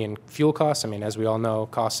 the money in fuel costs. I mean, as we all know,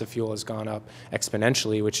 cost of fuel has gone up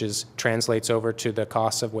exponentially, which translates over to the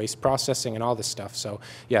cost of waste processing and all this stuff. So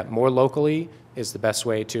yeah, more locally is the best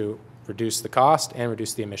way to reduce the cost and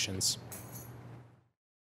reduce the emissions.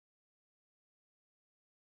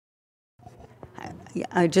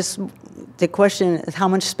 The question is, how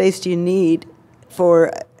much space do you need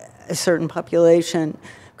for a certain population?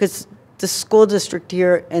 Because the school district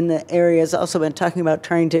here in the area has also been talking about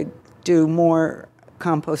trying to do more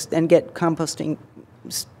compost and get composting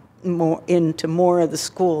into more of the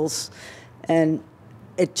schools. And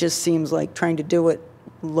it just seems like trying to do it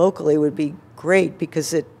locally would be great,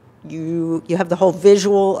 because you have the whole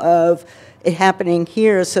visual of it happening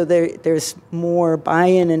here, so there's more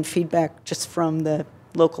buy-in and feedback just from the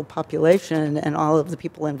local population and all of the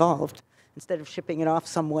people involved, instead of shipping it off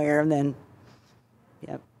somewhere and then,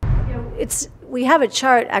 yeah. We have a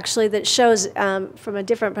chart actually that shows from a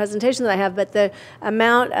different presentation that I have, but the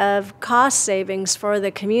amount of cost savings for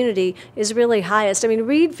the community is really highest. I mean,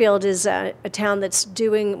 Reedfield is a town that's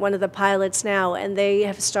doing one of the pilots now, and they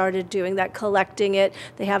have started doing that, collecting it.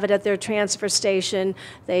 They have it at their transfer station.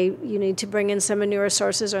 You need to bring in some manure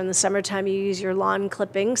sources, or in the summertime you use your lawn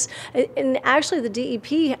clippings. And actually the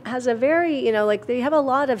DEP has a very, they have a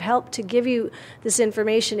lot of help to give you this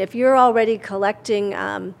information. If you're already collecting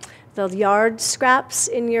the yard scraps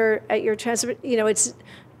at your transfer, it's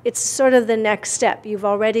sort of the next step. You've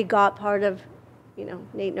already got part of,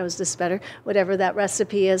 Nate knows this better, whatever that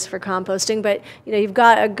recipe is for composting, but you've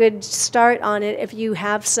got a good start on it. If you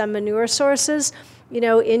have some manure sources,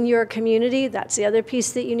 in your community, that's the other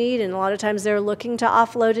piece that you need, and a lot of times they're looking to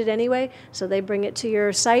offload it anyway, so they bring it to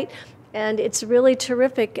your site. And it's really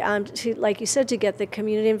terrific, like you said, to get the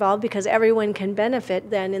community involved, because everyone can benefit.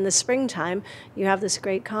 Then in the springtime, you have this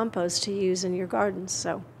great compost to use in your gardens.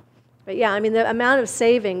 So, but yeah, I mean, the amount of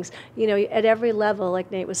savings, at every level,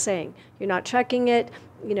 like Nate was saying, you're not trucking it,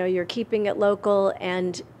 you're keeping it local,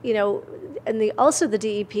 and also the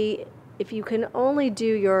DEP. If you can only do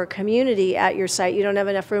your community at your site, you don't have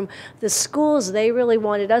enough room. The schools, they really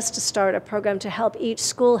wanted us to start a program to help each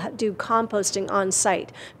school do composting on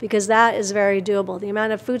site, because that is very doable. The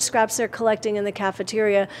amount of food scraps they're collecting in the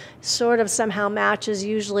cafeteria sort of somehow matches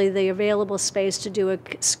usually the available space to do a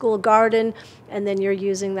school garden, and then you're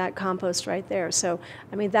using that compost right there. So,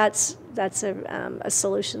 I mean, that's a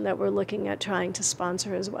solution that we're looking at trying to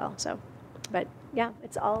sponsor as well. So, but yeah,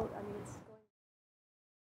 it's all.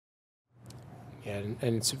 Yeah, and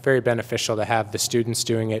it's very beneficial to have the students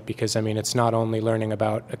doing it, because, I mean, it's not only learning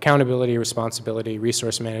about accountability, responsibility,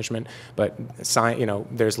 resource management, but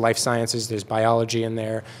there's life sciences, there's biology in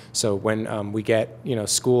there. So when we get,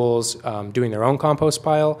 schools doing their own compost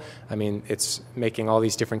pile, I mean, it's making all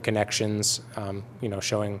these different connections,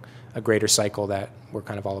 showing a greater cycle that we're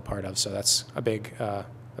kind of all a part of. So that's a big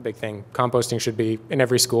thing. Composting should be in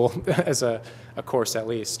every school as a course at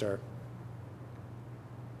least, or.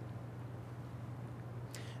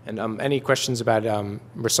 And any questions about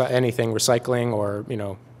anything recycling or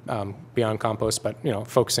beyond compost, but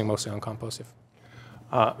focusing mostly on compost.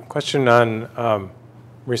 Question on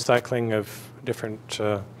recycling of different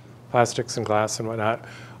plastics and glass and whatnot.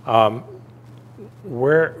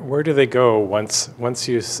 Where do they go once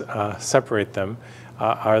you separate them?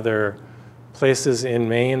 Are there places in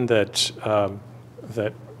Maine that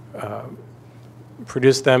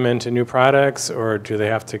produce them into new products, or do they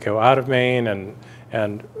have to go out of Maine?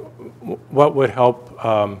 And what would help,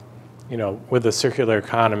 with the circular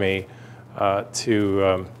economy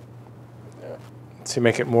to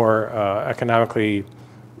make it more economically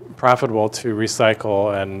profitable to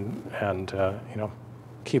recycle and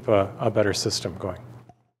keep a better system going?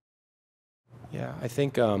 Yeah, I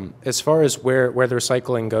think as far as where the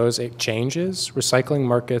recycling goes, it changes. Recycling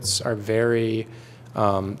markets are very.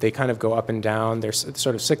 They kind of go up and down. They're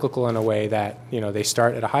sort of cyclical in a way that, they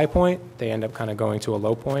start at a high point, they end up kind of going to a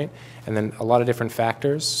low point, and then a lot of different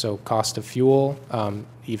factors. So cost of fuel,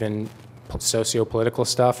 even socio-political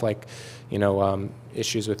stuff like,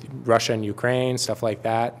 issues with Russia and Ukraine, stuff like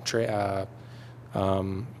that.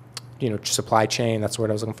 Supply chain, that's what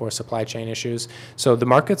I was looking for, supply chain issues. So the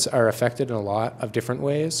markets are affected in a lot of different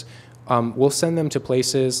ways. We'll send them to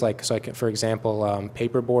places like, so I can, for example,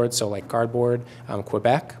 paperboard, so like cardboard,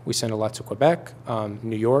 Quebec. We send a lot to Quebec,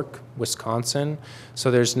 New York, Wisconsin. So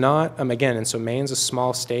there's not, again, and so Maine's a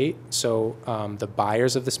small state, so the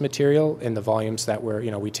buyers of this material in the volumes that we're,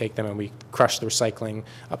 we take them and we crush the recycling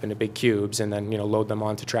up into big cubes and then, load them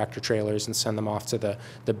onto tractor trailers and send them off to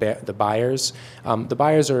the buyers. The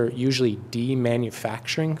buyers are usually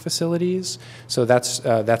demanufacturing facilities, so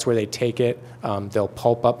that's where they take it. They'll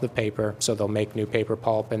pulp up the paper, so they'll make new paper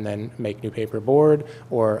pulp and then make new paper board,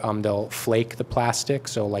 or they'll flake the plastic,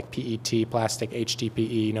 so like PET plastic,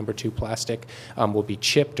 HDPE, number 2 plastic, will be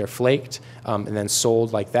chipped or flaked and then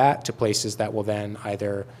sold like that to places that will then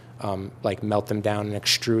either like melt them down and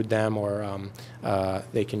extrude them, or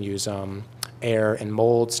they can use air and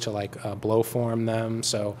molds to like blow form them.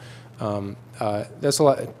 So there's a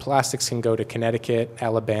lot. Plastics can go to Connecticut,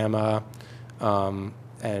 Alabama,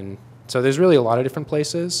 and so there's really a lot of different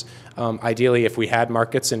places. Ideally, if we had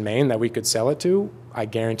markets in Maine that we could sell it to, I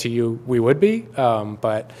guarantee you we would be,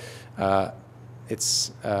 but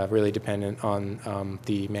it's really dependent on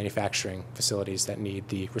the manufacturing facilities that need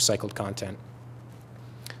the recycled content.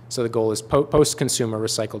 So the goal is post-consumer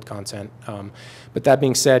recycled content. But that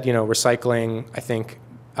being said, recycling, I think,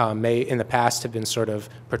 may in the past have been sort of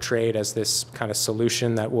portrayed as this kind of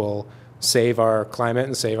solution that will save our climate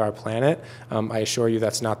and save our planet. I assure you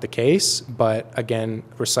that's not the case, but again,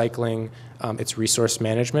 recycling, it's resource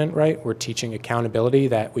management, right? We're teaching accountability,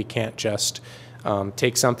 that we can't just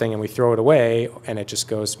take something and we throw it away and it just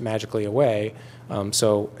goes magically away.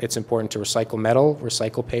 So it's important to recycle metal,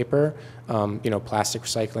 recycle paper. Plastic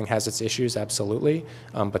recycling has its issues, absolutely,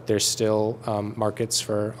 but there's still markets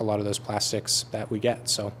for a lot of those plastics that we get.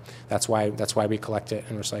 So that's why we collect it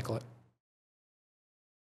and recycle it.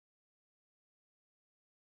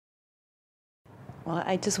 Well,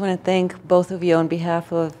 I just want to thank both of you on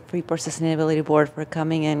behalf of Freeport Sustainability Board for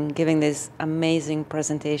coming and giving this amazing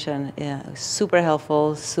presentation. Super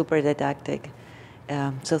helpful, super didactic.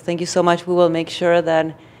 So thank you so much. We will make sure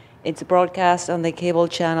that it's broadcast on the cable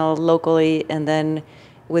channel locally, and then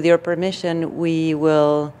with your permission, we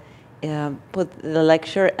will put the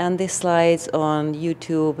lecture and the slides on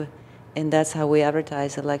YouTube, and that's how we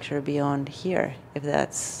advertise the lecture beyond here, if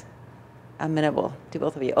that's amenable to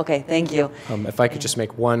both of you. Okay, thank you. If I could just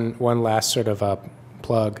make one last sort of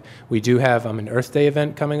plug. We do have an Earth Day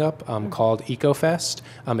event coming up called EcoFest.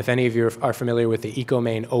 If any of you are familiar with the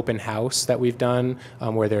ecomaine open house that we've done,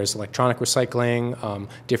 where there's electronic recycling,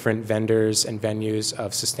 different vendors and venues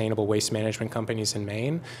of sustainable waste management companies in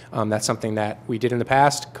Maine, that's something that we did in the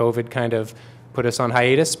past. COVID kind of put us on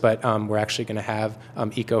hiatus, but we're actually going to have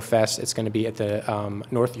EcoFest. It's going to be at the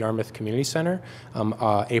North Yarmouth Community Center,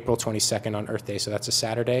 April 22nd on Earth Day. So that's a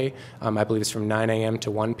Saturday. I believe it's from 9 a.m. to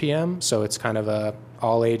 1 p.m. So it's kind of a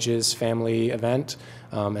all-ages family event,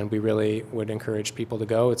 and we really would encourage people to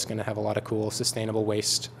go. It's going to have a lot of cool sustainable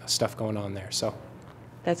waste stuff going on there. So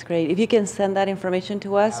that's great. If you can send that information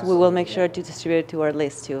to us, absolutely, we will make sure to distribute it to our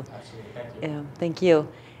list too. Absolutely. Thank you. Thank you.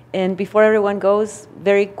 And before everyone goes,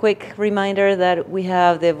 very quick reminder that we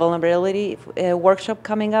have the vulnerability workshop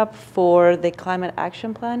coming up for the climate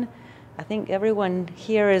action plan. I think everyone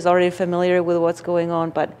here is already familiar with what's going on,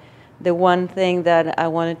 but the one thing that I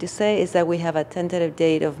wanted to say is that we have a tentative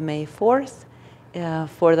date of May 4th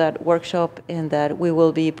for that workshop, and that we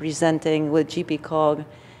will be presenting with GPCOG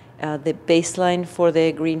the baseline for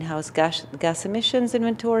the greenhouse gas emissions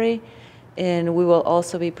inventory. And we will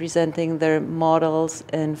also be presenting their models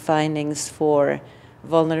and findings for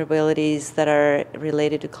vulnerabilities that are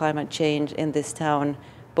related to climate change in this town,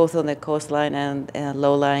 both on the coastline and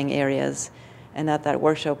low-lying areas. And at that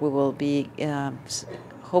workshop, we will be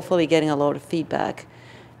hopefully getting a lot of feedback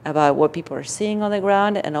about what people are seeing on the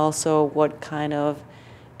ground, and also what kind of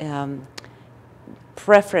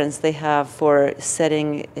preference they have for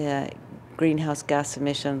setting greenhouse gas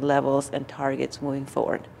emission levels and targets moving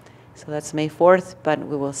forward. So that's May 4th, but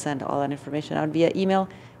we will send all that information out via email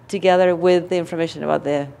together with the information about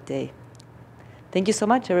the day. Thank you so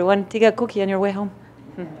much, everyone. Take a cookie on your way home.